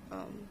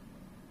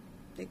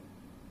 Like,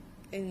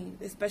 and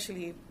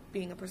especially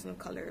being a person of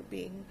color,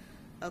 being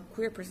a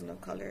queer person of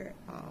color,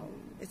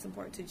 it's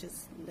important to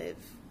just live,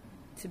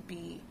 to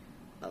be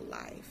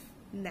alive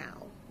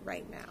now,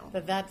 right now.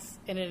 But that's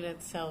in and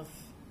itself...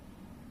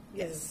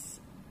 Yes.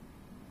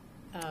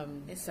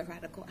 It's a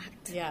radical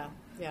act. Yeah.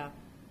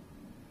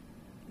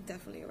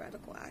 Definitely a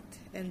radical act.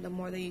 And the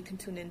more that you can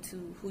tune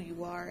into who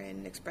you are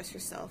and express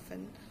yourself,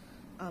 and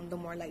the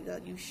more light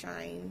that you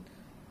shine,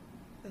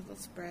 it'll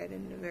spread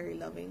in a very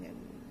loving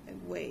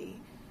and way.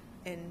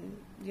 And,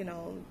 you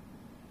know,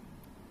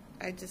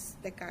 I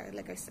just, like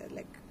I said,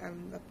 like,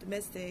 I'm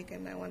optimistic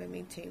and I want to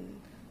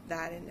maintain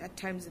that. And at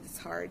times it's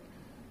hard,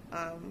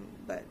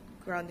 but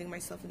grounding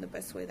myself in the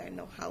best way that I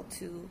know how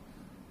to,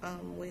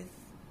 with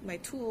my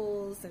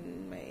tools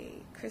and my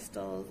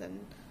crystals and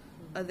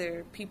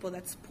other people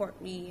that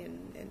support me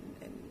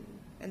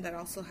and that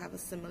also have a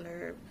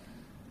similar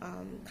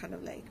kind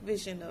of like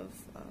vision of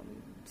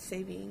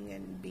saving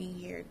and being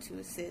here to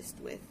assist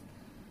with,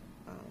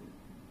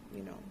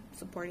 you know,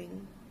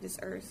 supporting this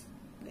earth.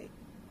 Like,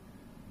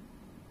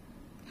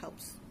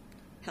 helps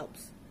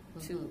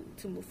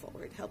to move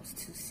forward, helps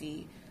to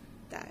see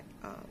that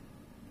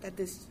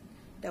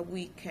that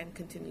we can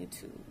continue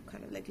to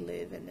kind of like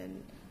live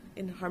and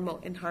in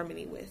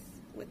harmony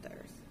with the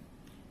earth.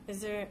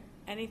 Is there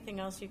anything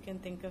else you can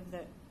think of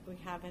that we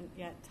haven't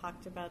yet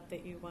talked about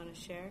that you want to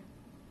share?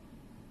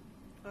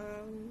 I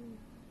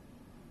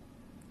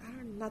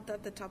don't, not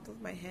at the top of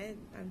my head.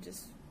 I'm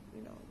just,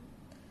 you know,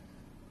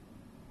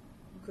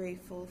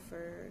 grateful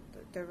for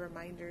the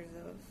reminders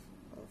of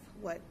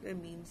what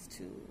it means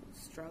to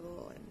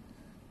struggle and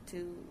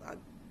to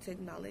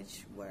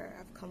acknowledge where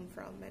I've come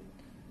from and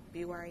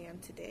be where I am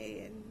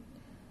today, and,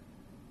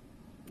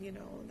 you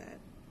know, that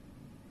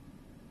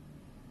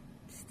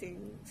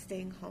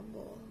staying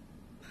humble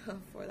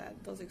for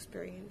those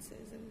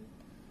experiences, and,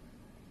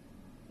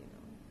 you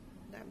know,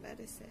 that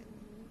medicine,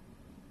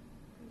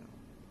 you know,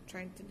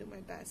 trying to do my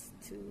best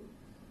to,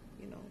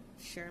 you know,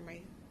 share my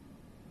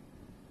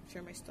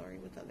story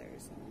with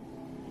others.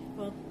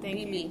 Well, thank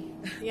you. Me.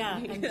 Yeah,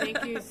 and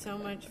thank you so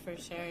much for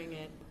sharing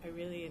it. I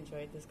really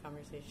enjoyed this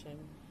conversation,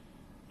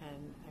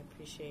 and I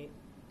appreciate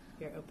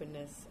your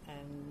openness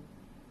and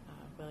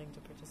willing to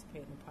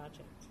participate in the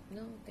project.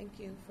 No, thank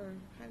you for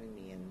having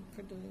me and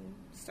for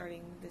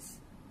starting this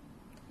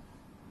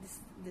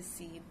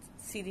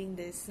seeding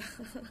this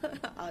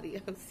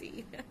audio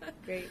seed.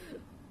 Great.